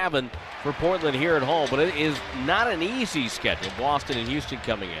next 7 for Portland here at home, but it is not an easy schedule. Boston and Houston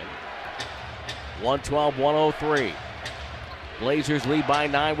coming in. 112-103. Blazers lead by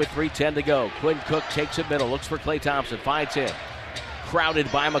 9 with 3:10 to go. Quinn Cook takes it middle, looks for Klay Thompson, finds him.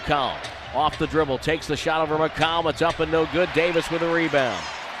 Crowded by McCollum. Off the dribble, takes the shot over McCollum. It's up and no good. Davis with a rebound.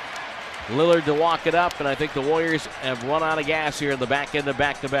 Lillard to walk it up, and I think the Warriors have run out of gas here in the back end of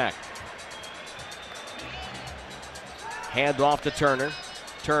back-to-back. Hand off to Turner.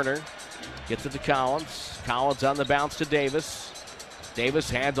 Turner gets it to Collins. Collins on the bounce to Davis. Davis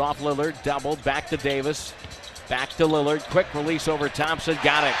hands off Lillard. Doubled back to Davis. Back to Lillard. Quick release over Thompson.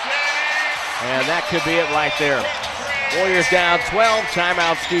 Got it. And that could be it right there. Warriors down 12.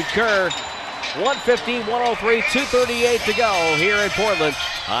 Timeout Steve Kerr. 115-103, 2:38 to go here in Portland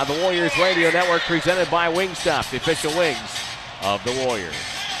on the Warriors Radio Network, presented by Wingstop, the official wings of the Warriors.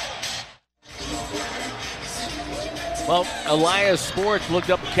 Well, Elias Sports looked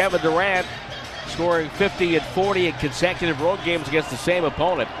up Kevin Durant, scoring 50 and 40 in consecutive road games against the same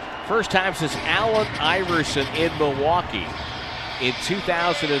opponent. First time since Allen Iverson in Milwaukee in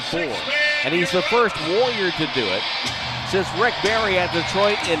 2004. And he's the first Warrior to do it since Rick Barry at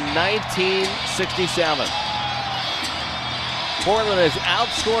Detroit in 1967. Portland has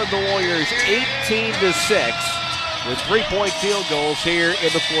outscored the Warriors 18-6 with 3-point field goals here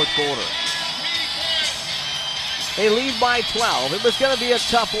in the fourth quarter. They lead by 12. It was going to be a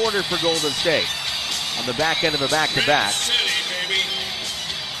tough order for Golden State on the back end of a back-to-back.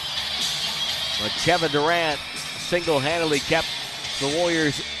 But Kevin Durant single-handedly kept the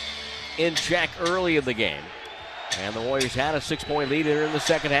Warriors in check early in the game. And the Warriors had a 6-point lead in the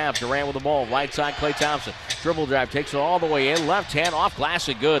second half. Durant with the ball, right side, Klay Thompson. Dribble drive, takes it all the way in. Left hand off glass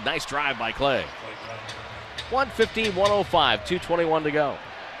and good. Nice drive by Klay. 115-105, 2:21 to go.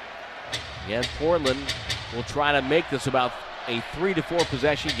 Again, Portland will try to make this about a 3 to 4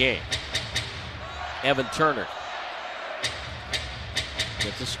 possession game. Evan Turner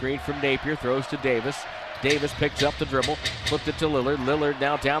gets a screen from Napier, throws to Davis. Davis picks up the dribble, flipped it to Lillard. Lillard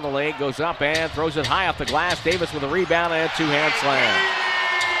now down the lane, goes up and throws it high off the glass. Davis with a rebound and a 2-hand slam.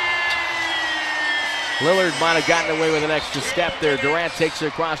 Lillard might have gotten away with an extra step there. Durant takes it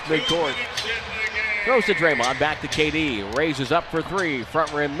across midcourt. Throws to Draymond, back to KD. Raises up for 3.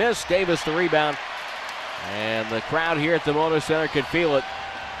 Front rim miss. Davis the rebound. And the crowd here at the Moda Center can feel it.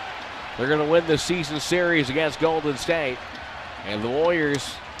 They're going to win the season series against Golden State. And the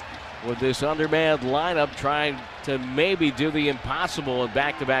Warriors, with this undermanned lineup, trying to maybe do the impossible in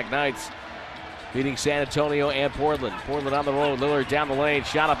back-to-back nights, beating San Antonio and Portland. Portland on the road. Lillard down the lane.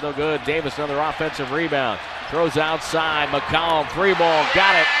 Shot up no good. Davis another offensive rebound. Throws outside. McCollum 3-ball.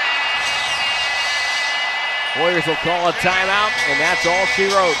 Got it. Warriors will call a timeout, and that's all she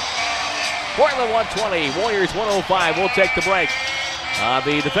wrote. Portland 120, Warriors 105. We'll take the break.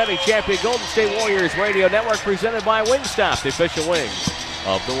 The defending champion Golden State Warriors Radio Network, presented by Wingstop, the official wings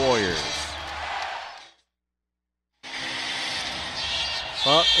of the Warriors.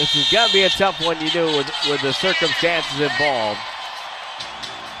 Well, this has got to be a tough one, you know, with the circumstances involved.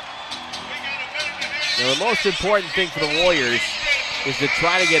 Now, the most important thing for the Warriors is to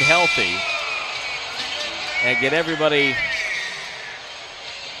try to get healthy and get everybody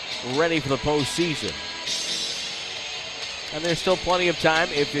ready for the postseason. And there's still plenty of time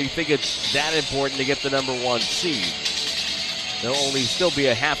if you think it's that important to get the number 1 seed. There'll only still be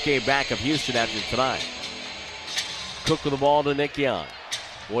a half game back of Houston after tonight. Cook with the ball to Nick Young.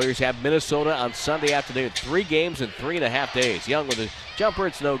 Warriors have Minnesota on Sunday afternoon. 3 games in 3.5 days. Young with a Jumper,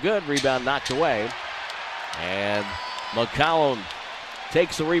 it's no good. Rebound knocked away. And McCollum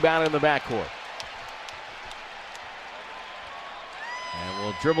takes the rebound in the backcourt. And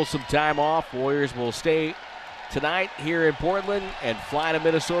we'll dribble some time off. Warriors will stay tonight here in Portland and fly to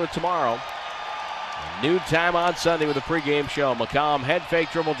Minnesota tomorrow. Noon time on Sunday with a pregame show. McCollum head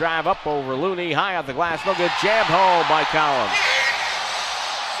fake dribble drive up over Looney. High off the glass. No good. Jammed home by Collins.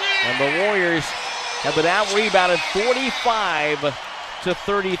 And the Warriors have been out-rebounded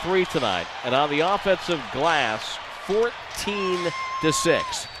 45-33 tonight. And on the offensive glass,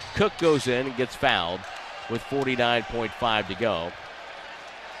 14-6. Cook goes in and gets fouled with 49.5 to go.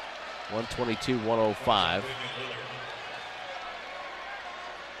 122-105.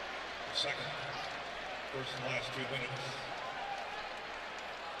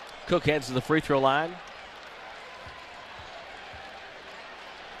 Cook heads to the free throw line.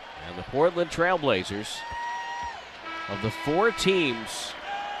 And the Portland Trailblazers, of the 4 teams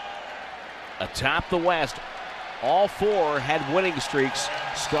atop the West, all 4 had winning streaks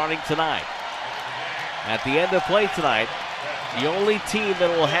starting tonight. At the end of play tonight, the only team that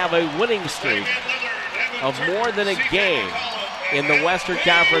will have a winning streak of more than a game in the Western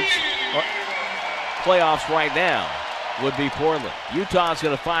Conference playoffs right now would be Portland. Utah's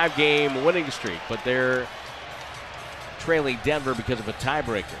got a 5-game winning streak, but they're trailing Denver because of a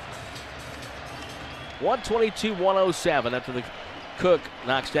tiebreaker. 122-107 after the Cook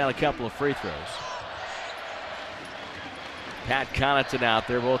knocks down a couple of free throws. Pat Connaughton out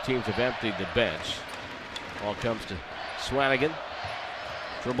there. Both teams have emptied the bench. Ball comes to Swanigan.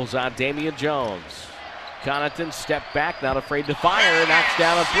 Dribbles on Damian Jones. Connaughton step back, not afraid to fire. Knocks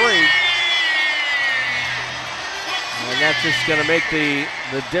down a 3. And that's just going to make the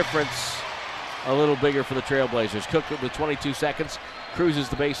difference a little bigger for the Trailblazers. Cook with 22 seconds. Cruises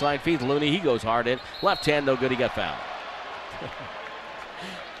the baseline, feeds Looney. He goes hard in. Left hand, no good. He got fouled.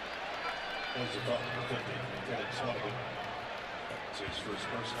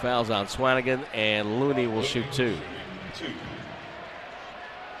 Fouls on Swanigan, and Looney will shoot 2.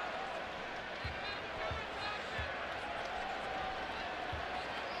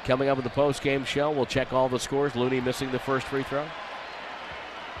 Coming up with the post-game show, we'll check all the scores. Looney missing the first free throw.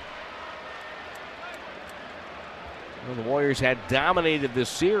 Well, the Warriors had dominated this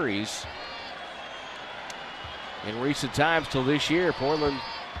series in recent times till this year. Portland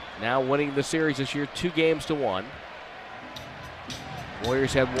now winning the series this year 2-1.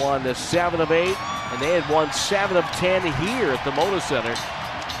 Warriors had won the 7 of 8, and they had won 7 of 10 here at the Moda Center.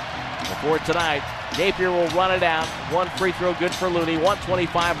 Before tonight, Napier will run it out. 1 free throw good for Looney.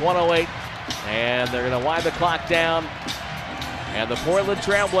 125-108. And they're going to wind the clock down. And the Portland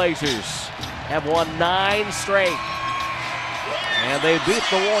Trailblazers have won 9 straight. And they beat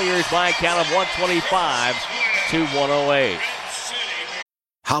the Warriors by a count of 125-108.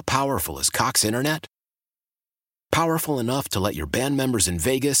 How powerful is Cox Internet? Powerful enough to let your band members in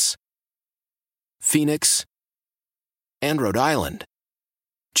Vegas, Phoenix, and Rhode Island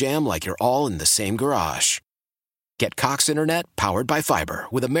jam like you're all in the same garage. Get Cox Internet powered by fiber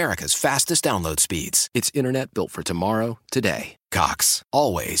with America's fastest download speeds. It's internet built for tomorrow, today. Cox,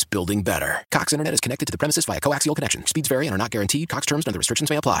 always building better. Cox Internet is connected to the premises via coaxial connection. Speeds vary and are not guaranteed. Cox terms and other restrictions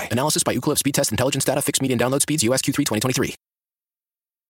may apply. Analysis by Ookla Speed Test Intelligence Data. Fixed median download speeds. US Q3 2023.